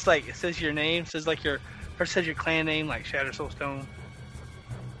because it's like it says your name, says your clan name, like Shattered Soulstone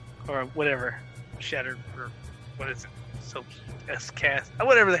or whatever, Shattered or what is it? So S-Cast,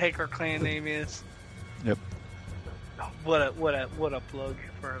 whatever the heck our clan name is. Yep. What a plug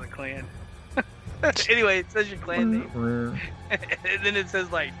for the clan. Anyway, it says your clan name, and then it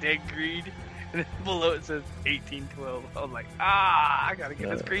says like Dead Greed, and then below it says 1812. I was like, I gotta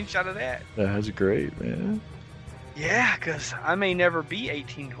get a screenshot of that. That's great, man. Yeah, because I may never be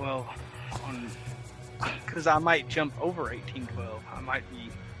 1812, because I might jump over 1812. I might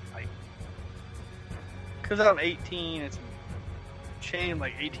be like, because I'm 18, it's chain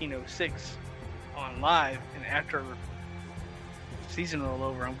like 1806 on live, and after season roll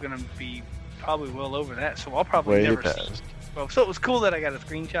over, I'm gonna be probably well over that. So I'll probably Way never past. see. Well, so it was cool that I got a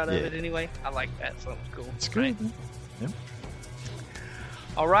screenshot of it anyway. I like that, so it was cool. It's good. Yep.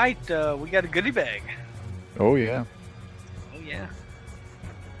 All right, we got a goodie bag. Oh yeah. Oh yeah.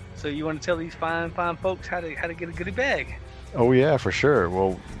 So you want to tell these fine folks how to get a goodie bag? Oh yeah, for sure.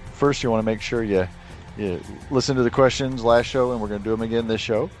 Well, first you want to make sure you listen to the questions last show, and we're going to do them again this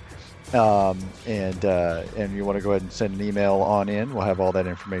show. And you want to go ahead and send an email on in. We'll have all that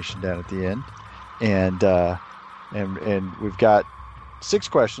information down at the end. And we've got 6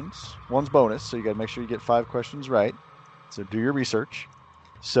 questions. One's bonus, so you got to make sure you get 5 questions right. So do your research.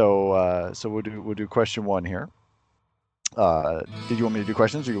 So we'll do question 1 here. Did you want me to do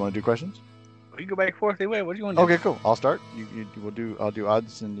questions, or you want to do questions? We go back and forth. Anyway, what do you want to do? Okay, cool. I'll start. I'll do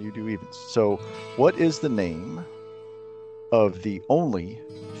odds, and you do evens. So, what is the name of the only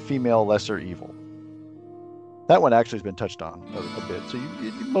female lesser evil? That one actually has been touched on a bit. So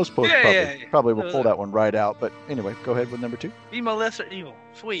most folks probably will pull that one right out. But anyway, go ahead with number 2. Female lesser evil.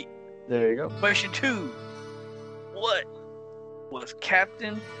 Sweet. There you go. Question 2. What was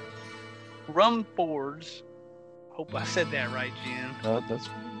Captain Rumford's, hope I said that right, Jim, That's.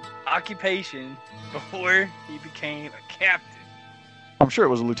 occupation before he became a captain? I'm sure it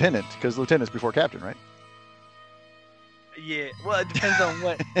was a lieutenant, because lieutenant's before captain, right? Yeah, well, it depends on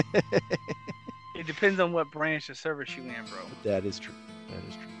what. It depends on what branch of service you in, bro. That is true.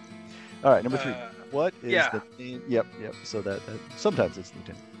 All right, number 3. What is the name? Yep. So that sometimes it's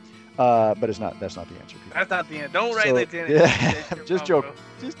lieutenant, but it's not. That's not the answer, people. That's not the end. Don't write lieutenant. Yeah, just joking.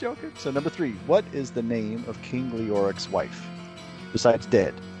 Just joking. So number 3. What is the name of King Leoric's wife, besides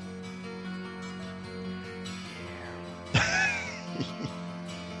dead?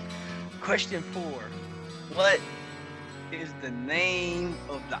 Question 4. What is the name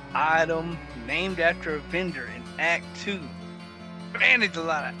of the item named after a vendor in Act 2? Man, there's a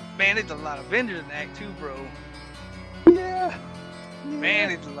lot of vendors in Act 2, bro. Yeah. Man,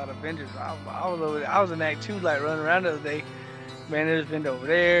 there's a lot of vendors. I was in Act 2, like running around the other day. Man, there's a vendor over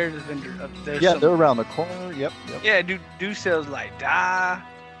there. There's a vendor up there. Yeah, they're around the corner. Yep. Yeah, do sells like dye.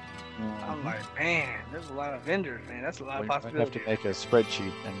 Mm-hmm. I'm like, man, there's a lot of vendors, man. That's a lot of You might possibilities. have to make a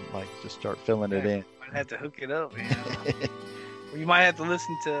spreadsheet and just start filling it in. Might have to hook it up, man. Or you might have to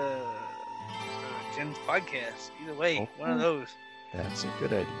listen to Jen's podcast. Either way, one of those. That's a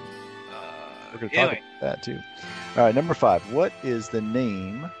good idea. We're going to Anyway. talk about that too. All right, number 5. What is the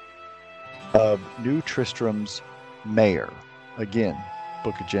name of New Tristram's mayor? Again,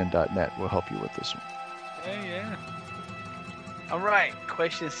 bookofgen.net will help you with this one. Yeah. All right,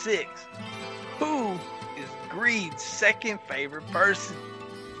 question 6. Who is Greed's second favorite person?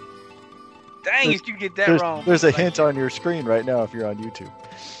 Dang, if you get that wrong. There's a hint on your screen right now if you're on YouTube.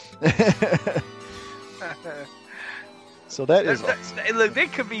 So that is. Look, there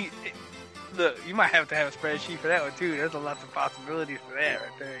could be. Look, you might have to have a spreadsheet for that one too. There's a lot of possibilities for that right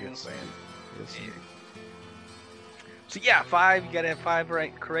there. You know what I'm saying? Yes. So yeah, 5. You gotta have 5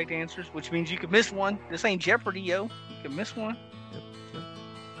 correct answers, which means you could miss one. This ain't Jeopardy, yo. You can miss one. Yep.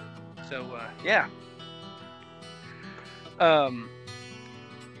 So yeah.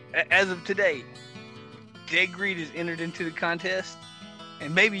 As of today, Dead Greed is entered into the contest,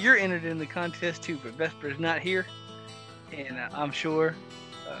 and maybe you're entered in the contest too. But Vesper's not here, and I'm sure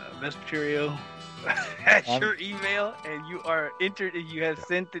Vesperio has your email, and you are entered, and you have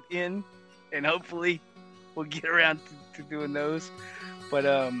sent it in, and hopefully we'll get around to doing those. But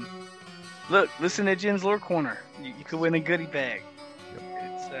look, listen to Jen's Lore Corner. You could win a goodie bag.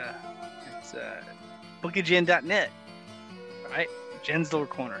 It's bookofgen.net. All right, Jen's Lore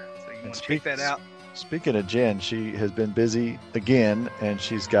Corner. So you want to check that out. Speaking of Jen, she has been busy again, and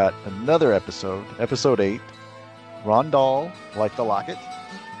she's got another episode 8, Rondal, like the locket,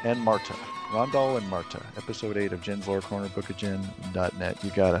 and Marta. Rondal and Marta, episode 8 of Jen's Lore Corner, bookofgen.net.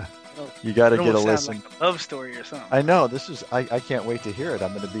 You gotta get a listen. Like a love story or something. I know, this is. I can't wait to hear it.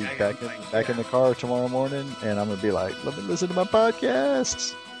 I'm going to be back in the car tomorrow morning, and I'm going to be like, let me listen to my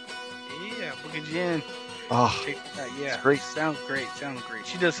podcasts. Yeah, Book of Gen. Oh, Check it out. Yeah, it's great. Sounds great.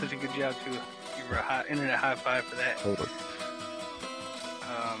 She does such a good job too. Give her a internet high five for that. Totally.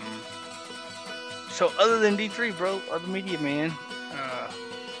 So other than D3, bro, other media, man,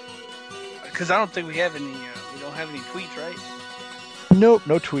 because I don't think we have any. We don't have any tweets, right? Nope,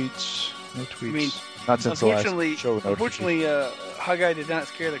 no tweets. No tweets. I mean, not since the last unfortunately, show. unfortunately, Haggai did not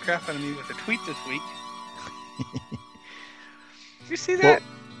scare the crap out of me with a tweet this week. Did you see that?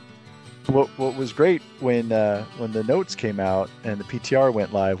 What was great when the notes came out and the PTR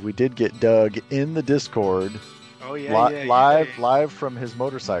went live, we did get Doug in the Discord. Oh yeah, live from his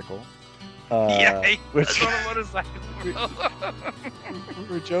motorcycle. He which was on a motorcycle. we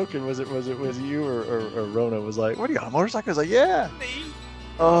were joking. Was it you or Rona was like, "What are you on a motorcycle?" I was like, "Yeah." Me?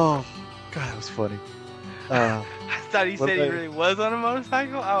 Oh, God, that was funny. I thought he said he really was on a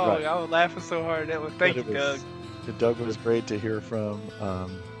motorcycle. Oh, Right. I was laughing so hard. Thank you, Doug. Doug was great to hear from.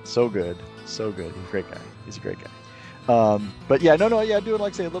 So good. He's a great guy. He's a great guy. But yeah, doing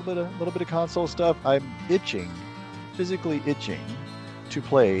like I say a little bit of console stuff. I'm physically itching to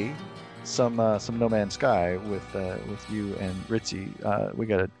play some No Man's Sky with you and Ritzy. We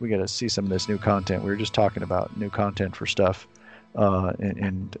gotta see some of this new content. We were just talking about new content for stuff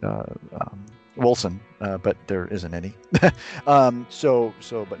in Wilson, but there isn't any. But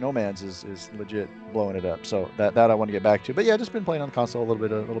No Man's is legit blowing it up. So that I want to get back to. But yeah, just been playing on the console a little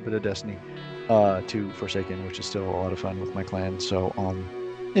bit of Destiny 2 Forsaken, which is still a lot of fun with my clan. So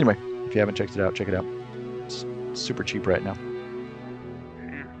anyway, if you haven't checked it out, check it out. It's super cheap right now.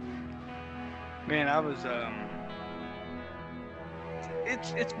 Man, I was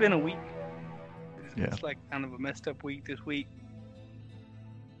it's been a week. It's like kind of a messed up week this week.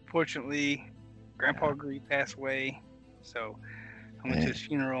 Fortunately, Grandpa Gree passed away, so I went to his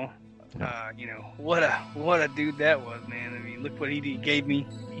funeral. What a dude that was, man. I mean, look what he did. He gave me.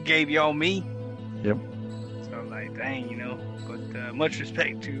 He gave y'all me. Yep. So like, dang, But much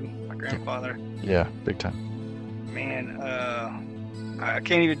respect to my grandfather. Yeah, big time. Man, I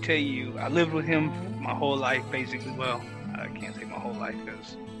can't even tell you. I lived with him my whole life, basically. Well, I can't say my whole life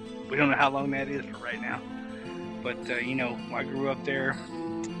because we don't know how long that is for right now. But I grew up there.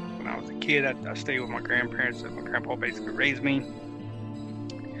 When I was a kid, I stayed with my grandparents. My grandpa basically raised me.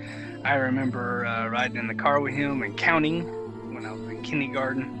 I remember riding in the car with him and counting when I was in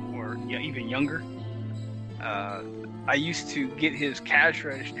kindergarten or even younger. I used to get his cash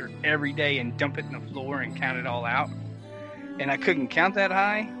register every day and dump it in the floor and count it all out. And I couldn't count that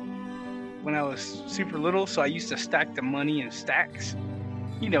high when I was super little, so I used to stack the money in stacks.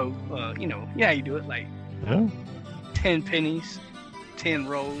 Yeah, you do it like 10 pennies. 10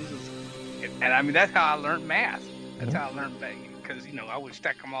 rows, and I mean that's how I learned math. That's how I learned that, because I would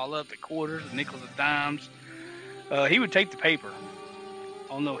stack them all up, the quarters, the nickels, the dimes. He would take the paper.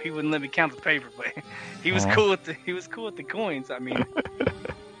 Oh no, he wouldn't let me count the paper, but he was cool with the coins. I mean,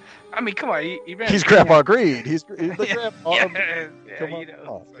 come on, he's Grandpa Green. He's the grandpa.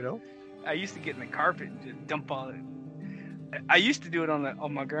 I used to get in the carpet and just dump all it. I used to do it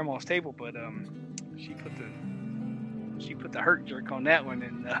on my grandma's table, but she put the hurt jerk on that one,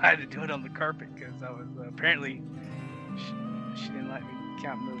 and I had to do it on the carpet because I was apparently she didn't like me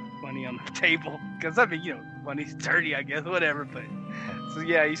counting the money on the table because money's dirty, I guess, whatever. But so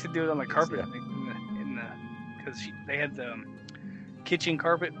yeah, I used to do it on the carpet because they had the kitchen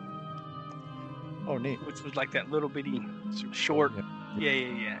carpet. Oh, neat. Which was like that little bitty short.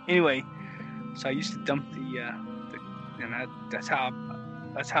 Yeah. Anyway, so I used to dump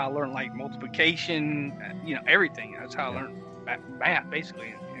that's how I learned like multiplication, everything. That's how I learned math,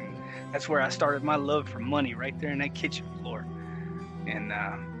 basically. And that's where I started my love for money, right there in that kitchen floor. And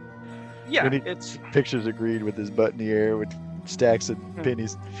it's pictures of Green with his butt in the air with stacks of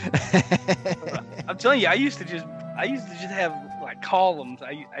pennies. I'm telling you, I used to just have like columns.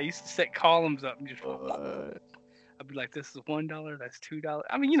 I used to set columns up and just. I'd be like, this is $1, that's $2.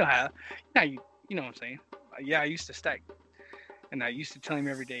 I mean, you know what I'm saying. Yeah, I used to stack. And I used to tell him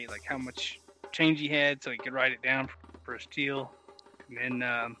every day, like, how much change he had so he could write it down for his deal. And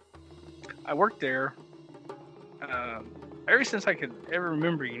then I worked there ever since I could ever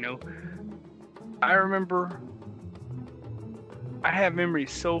remember, I remember I have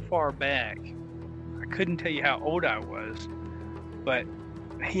memories so far back. I couldn't tell you how old I was. But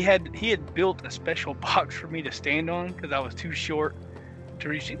he had built a special box for me to stand on because I was too short to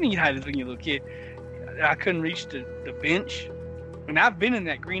reach. You know how it is when you're a little kid. I couldn't reach the bench. And I've been in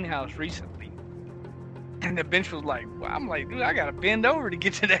that greenhouse recently, and the bench was like, well, I'm like, dude, I gotta bend over to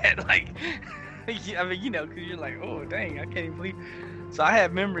get to that. Like, I mean, because you're like, oh, dang, I can't even believe. So I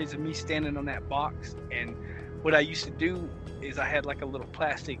have memories of me standing on that box, and what I used to do is I had like a little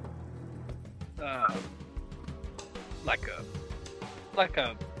plastic like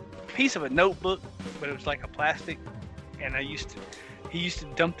a piece of a notebook, but it was like a plastic. And he used to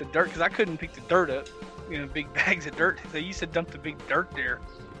dump the dirt because I couldn't pick the dirt up, big bags of dirt. So he used to dump the big dirt there.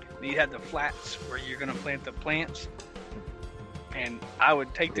 And he had the flats where you're gonna plant the plants. And I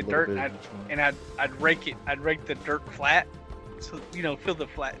would take the dirt and I'd rake it. I'd rake the dirt flat, so fill the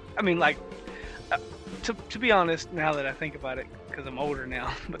flat. I mean, like, to be honest, now that I think about it, because I'm older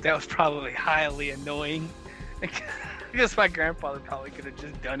now, but that was probably highly annoying. Because my grandfather probably could have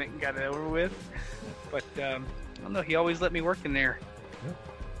just done it and got it over with. But I don't know. He always let me work in there.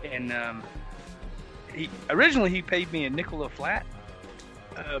 Yeah. And originally he paid me a nickel a flat,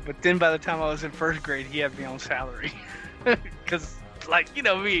 but then by the time I was in first grade, he had me on salary. Because, like,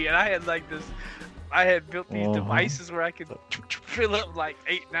 me, and I had built these devices where I could fill up like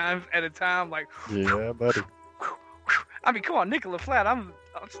 8 knives at a time. Like, yeah, buddy. I mean, come on, nickel a flat. I'm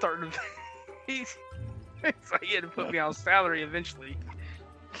starting to. So he had to put me on salary eventually,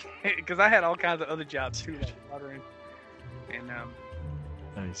 because I had all kinds of other jobs too, like watering. And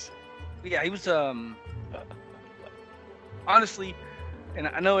nice. Yeah, he was honestly, and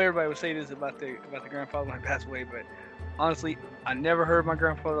I know everybody would say this about the grandfather when he passed away, but honestly, I never heard my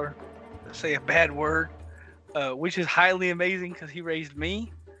grandfather say a bad word, which is highly amazing because he raised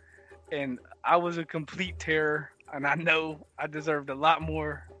me, and I was a complete terror, and I know I deserved a lot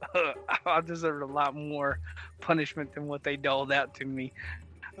more. I deserved a lot more punishment than what they doled out to me.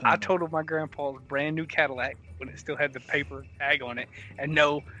 I totaled my grandpa's brand new Cadillac when it still had the paper tag on it, and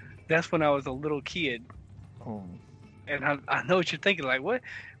no, that's when I was a little kid. Oh. And I know what you're thinking, like, what,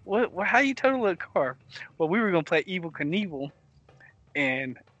 how you total a car? Well, we were gonna play Evel Knievel,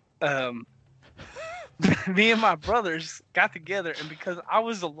 and me and my brothers got together, and because I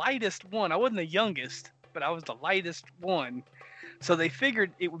was the lightest one, I wasn't the youngest, but I was the lightest one, so they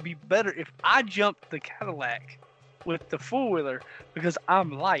figured it would be better if I jumped the Cadillac with the four-wheeler, because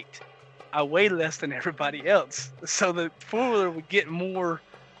I'm light. I weigh less than everybody else, so the four-wheeler would get more.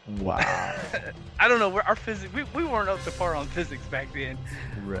 Wow. I don't know, our physics, we weren't up to par on physics back then.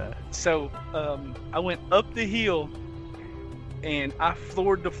 Right. So I went up the hill and I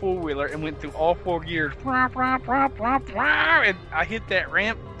floored the four-wheeler and went through all 4 gears. And I hit that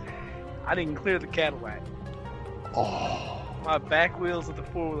ramp. I didn't clear the Cadillac. Oh. My back wheels of the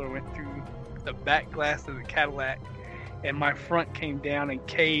four-wheeler went through the back glass of the Cadillac, and my front came down and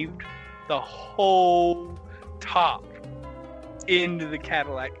caved the whole top into the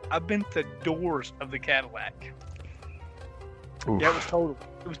Cadillac. I bent the doors of the Cadillac. Oof. Yeah, it was total.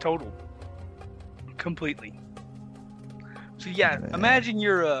 It was total. Completely. So yeah, Man. imagine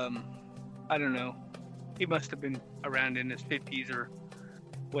you're I don't know. He must have been around in his 50s or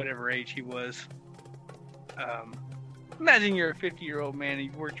whatever age he was. Imagine you're a 50-year-old man and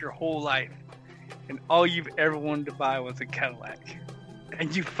you've worked your whole life and all you've ever wanted to buy was a Cadillac.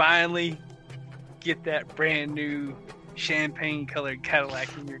 And you finally get that brand new champagne-colored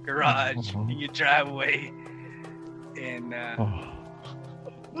Cadillac in your garage, in your driveway. And,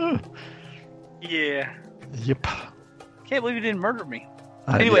 yeah. Yep. Can't believe you didn't murder me.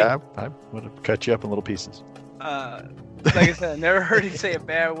 Anyway. Anyway. I would have cut you up in little pieces. Like I said, I never heard him say a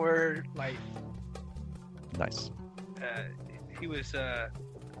bad word. Like, Nice. He was,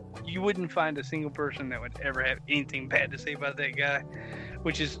 you wouldn't find a single person that would ever have anything bad to say about that guy,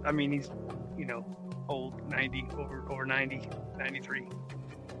 which is, I mean, he's, old, 90, over 90, 93.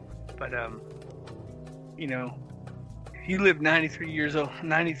 But, if you live 93 years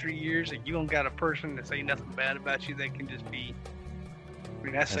and you don't got a person to say nothing bad about you, that can just be,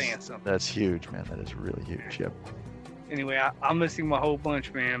 that's saying something. That's huge, man. That is really huge. Yep. Anyway, I miss him a whole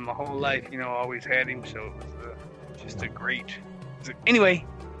bunch, man. My whole life, I always had him, so it was just a great. Anyway,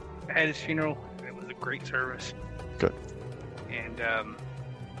 I had his funeral. It was a great service. Good. And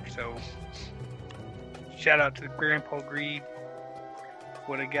so, shout out to Grandpa Greed.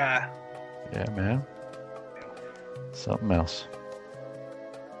 What a guy. Yeah, man. Something else.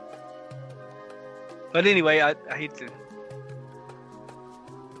 But anyway, I hate to.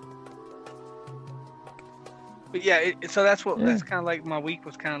 But yeah, so that's kind of like my week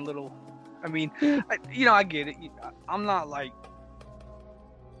was kind of little. I mean, I get it. I'm not like.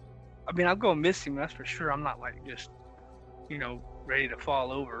 I mean, I'm gonna miss him. That's for sure. I'm not like just, ready to fall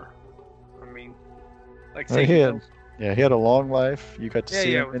over. I mean, like say, he had a long life. You got to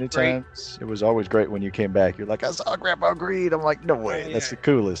see him many great. times. It was always great when you came back. You're like, I saw Grandpa Greed. I'm like, no way. That's the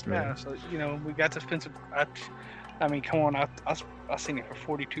coolest, man. Yeah. So we got to spend some. I mean, come on. I seen it for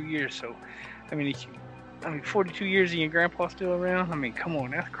 42 years. So, I mean, 42 years and your grandpa's still around. I mean, come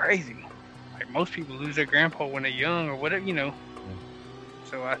on, that's crazy. Like most people lose their grandpa when they're young or whatever,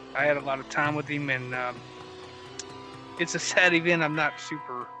 So I had a lot of time with him, and it's a sad event. I'm not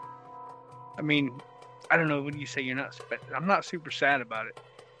super. I mean, I don't know. What do you say? You're not. I'm not super sad about it.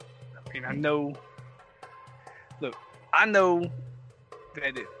 I mean, I know. Look, I know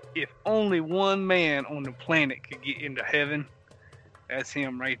that if only one man on the planet could get into heaven, that's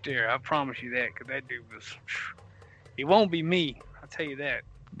him right there. I promise you that, because that dude was. It won't be me. I'll tell you that.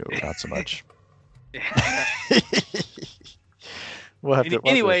 No, not so much. Yeah. We'll have to.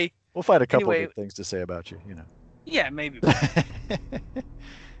 Anyway. We'll find a couple of good things to say about you. Yeah, maybe.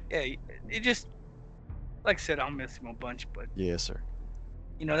 Yeah, it just. Like I said, I'll miss him a bunch, but. Yes, sir.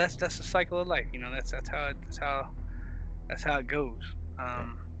 That's the cycle of life. That's how it goes. I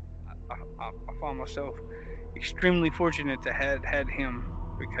found myself extremely fortunate to had him,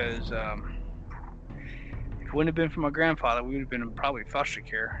 because if it wouldn't have been for my grandfather, we would have been in probably foster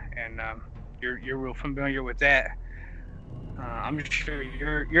care, and you're real familiar with that. I'm sure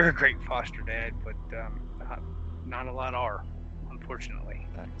you're a great foster dad, but not a lot are, unfortunately.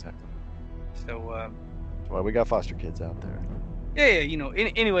 Exactly. So. That's why we got foster kids out there. Yeah.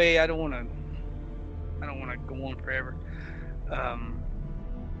 Anyway, I don't want to go on forever.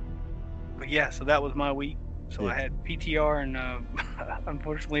 But yeah, so that was my week. So I had PTR and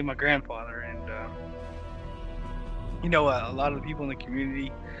unfortunately my grandfather, and a lot of the people in the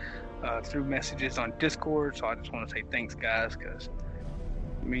community threw messages on Discord. So I just want to say thanks, guys, because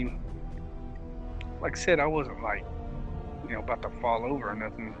I mean, like I said, I wasn't about to fall over or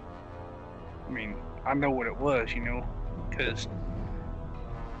nothing. I mean, I know what it was, because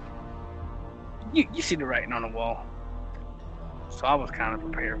you see the writing on the wall. So I was kind of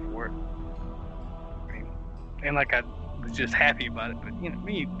prepared for it. I mean, and like I was just happy about it, but you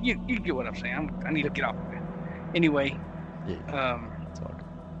get what I'm saying. I need to get off of it. Anyway,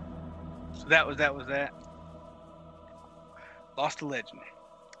 so that was that. Lost a legend.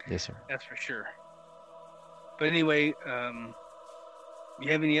 Yes, sir. That's for sure. But anyway, you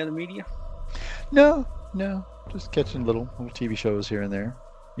have any other media? No. Just catching little TV shows here and there.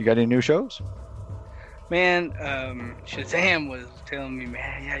 You got any new shows? Man, Shazam was telling me,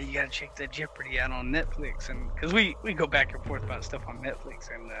 man, yeah, you gotta check that Jeopardy out on Netflix, and because we go back and forth about stuff on Netflix,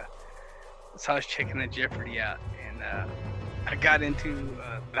 and so I was checking the Jeopardy out, and I got into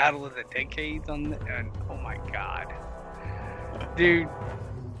Battle of the Decades and oh my god, dude,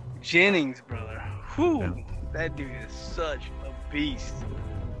 Jennings, brother, whew, that dude is such a beast.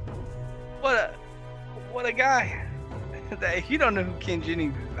 What a guy. If you don't know who Ken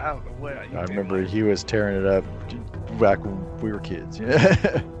Jennings is, I don't know what you I remember he was tearing it up back when we were kids.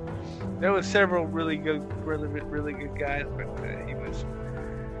 There was several really good guys, but he was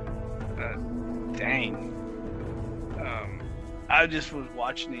dang. I just was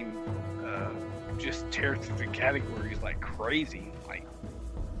watching him just tear through the categories like crazy, like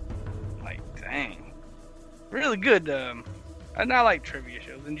dang, really good. And I like trivia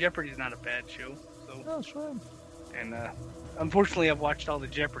shows, and Jeopardy's not a bad show. So that's fun. And unfortunately, I've watched all the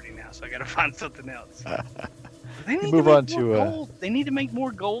Jeopardy now, so I got to find something else. They need move to on make to more gold. They need to make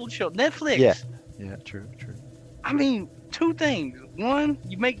more gold shows. Netflix. Yeah, true. I mean, two things. One,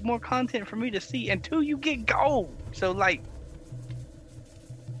 you make more content for me to see, and two, you get gold. So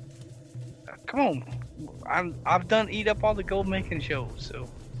come on. I've done eat up all the gold making shows. So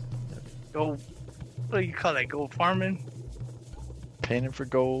go. What do you call that? Gold farming. Panning for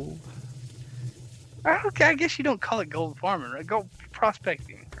gold. Okay, I guess you don't call it gold farming, right? Gold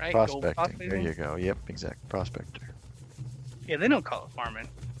prospecting, right? Prospecting. Gold There you go. Yep, exact. Prospector. Yeah, they don't call it farming.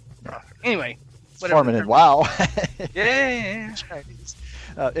 No. Anyway, whatever. Farming and wow. Yeah. Chinese.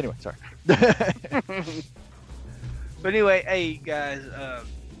 Anyway, sorry. But anyway, hey guys,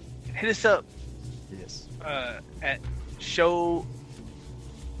 hit us up. Yes. At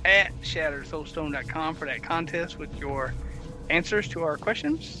show@shattersoulstone.com for that contest with your answers to our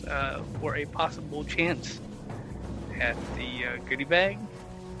questions for a possible chance at the goodie bag.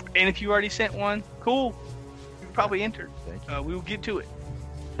 And if you already sent one, cool, you probably entered. Thank you. We will get to it.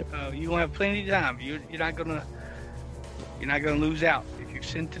 You will have plenty of time. You're not gonna lose out if you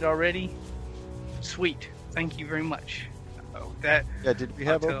sent it already. Sweet, thank you very much. Did we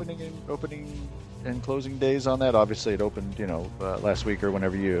have opening and closing days on that? Obviously, it opened last week or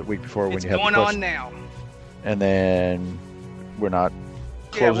week before when you had the question. It's going on now. And then we're not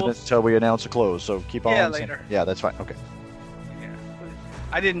closing it until we announce a close. So keep on. Yeah, later. Yeah, that's fine. Okay. Yeah,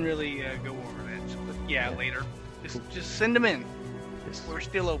 I didn't really go over that. But later. Just send them in. Yes. We're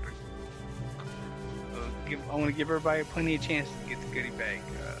still open. I want to give everybody plenty of chance to get the goodie bag.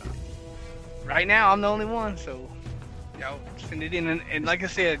 Right now, I'm the only one, so y'all send it in. And like I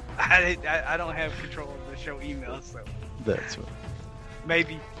said, I don't have control of the show email, so that's what.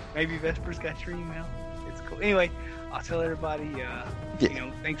 Maybe Vesper's got your email. It's cool. Anyway, I'll tell everybody,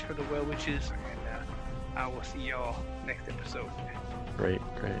 thanks for the well wishes, and I will see y'all next episode. Great.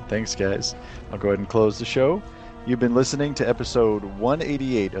 Thanks, guys. I'll go ahead and close the show. You've been listening to episode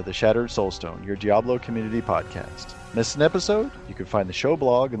 188 of the Shattered Soulstone, your Diablo community podcast. Miss an episode? You can find the show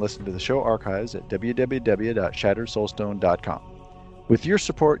blog and listen to the show archives at www.shatteredsoulstone.com. With your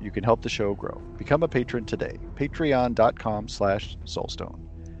support, you can help the show grow. Become a patron today. Patreon.com/Soulstone.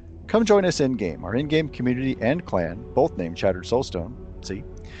 Come join us in-game. Our in-game community and clan, both named Shattered Soulstone,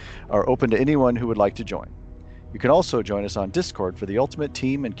 are open to anyone who would like to join. You can also join us on Discord for the ultimate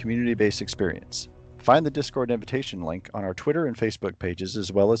team and community-based experience. Find the Discord invitation link on our Twitter and Facebook pages,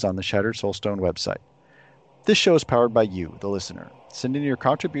 as well as on the Shattered Soulstone website. This show is powered by you, the listener. Send in your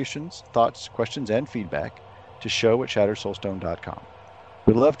contributions, thoughts, questions, and feedback to show@shatteredsoulstone.com.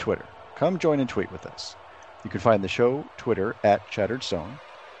 We love Twitter. Come join and tweet with us. You can find the show Twitter @ShatteredStone,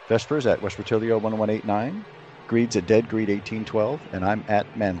 Vespers @WestPortillo1189, Greeds @DeadGreed1812, and I'm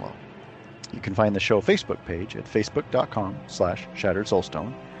 @Manlow. You can find the show Facebook page at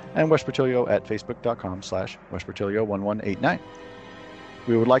facebook.com/ShatteredSoulstone and West Portillo at facebook.com/WestPortillo1189.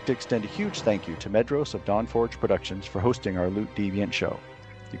 We would like to extend a huge thank you to Medros of Dawnforge Productions for hosting our Loot Deviant show.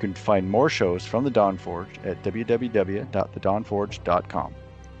 You can find more shows from the Dawnforge at www.thedawnforge.com.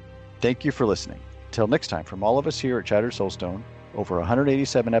 Thank you for listening. Till next time, from all of us here at Shattered Soulstone, over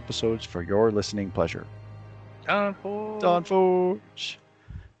 187 episodes for your listening pleasure. Dawnforge.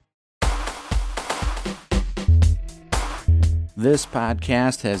 This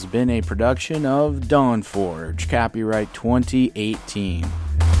podcast has been a production of Dawnforge, copyright 2018.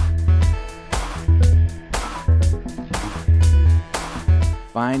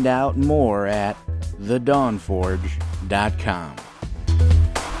 Find out more at thedawnforge.com.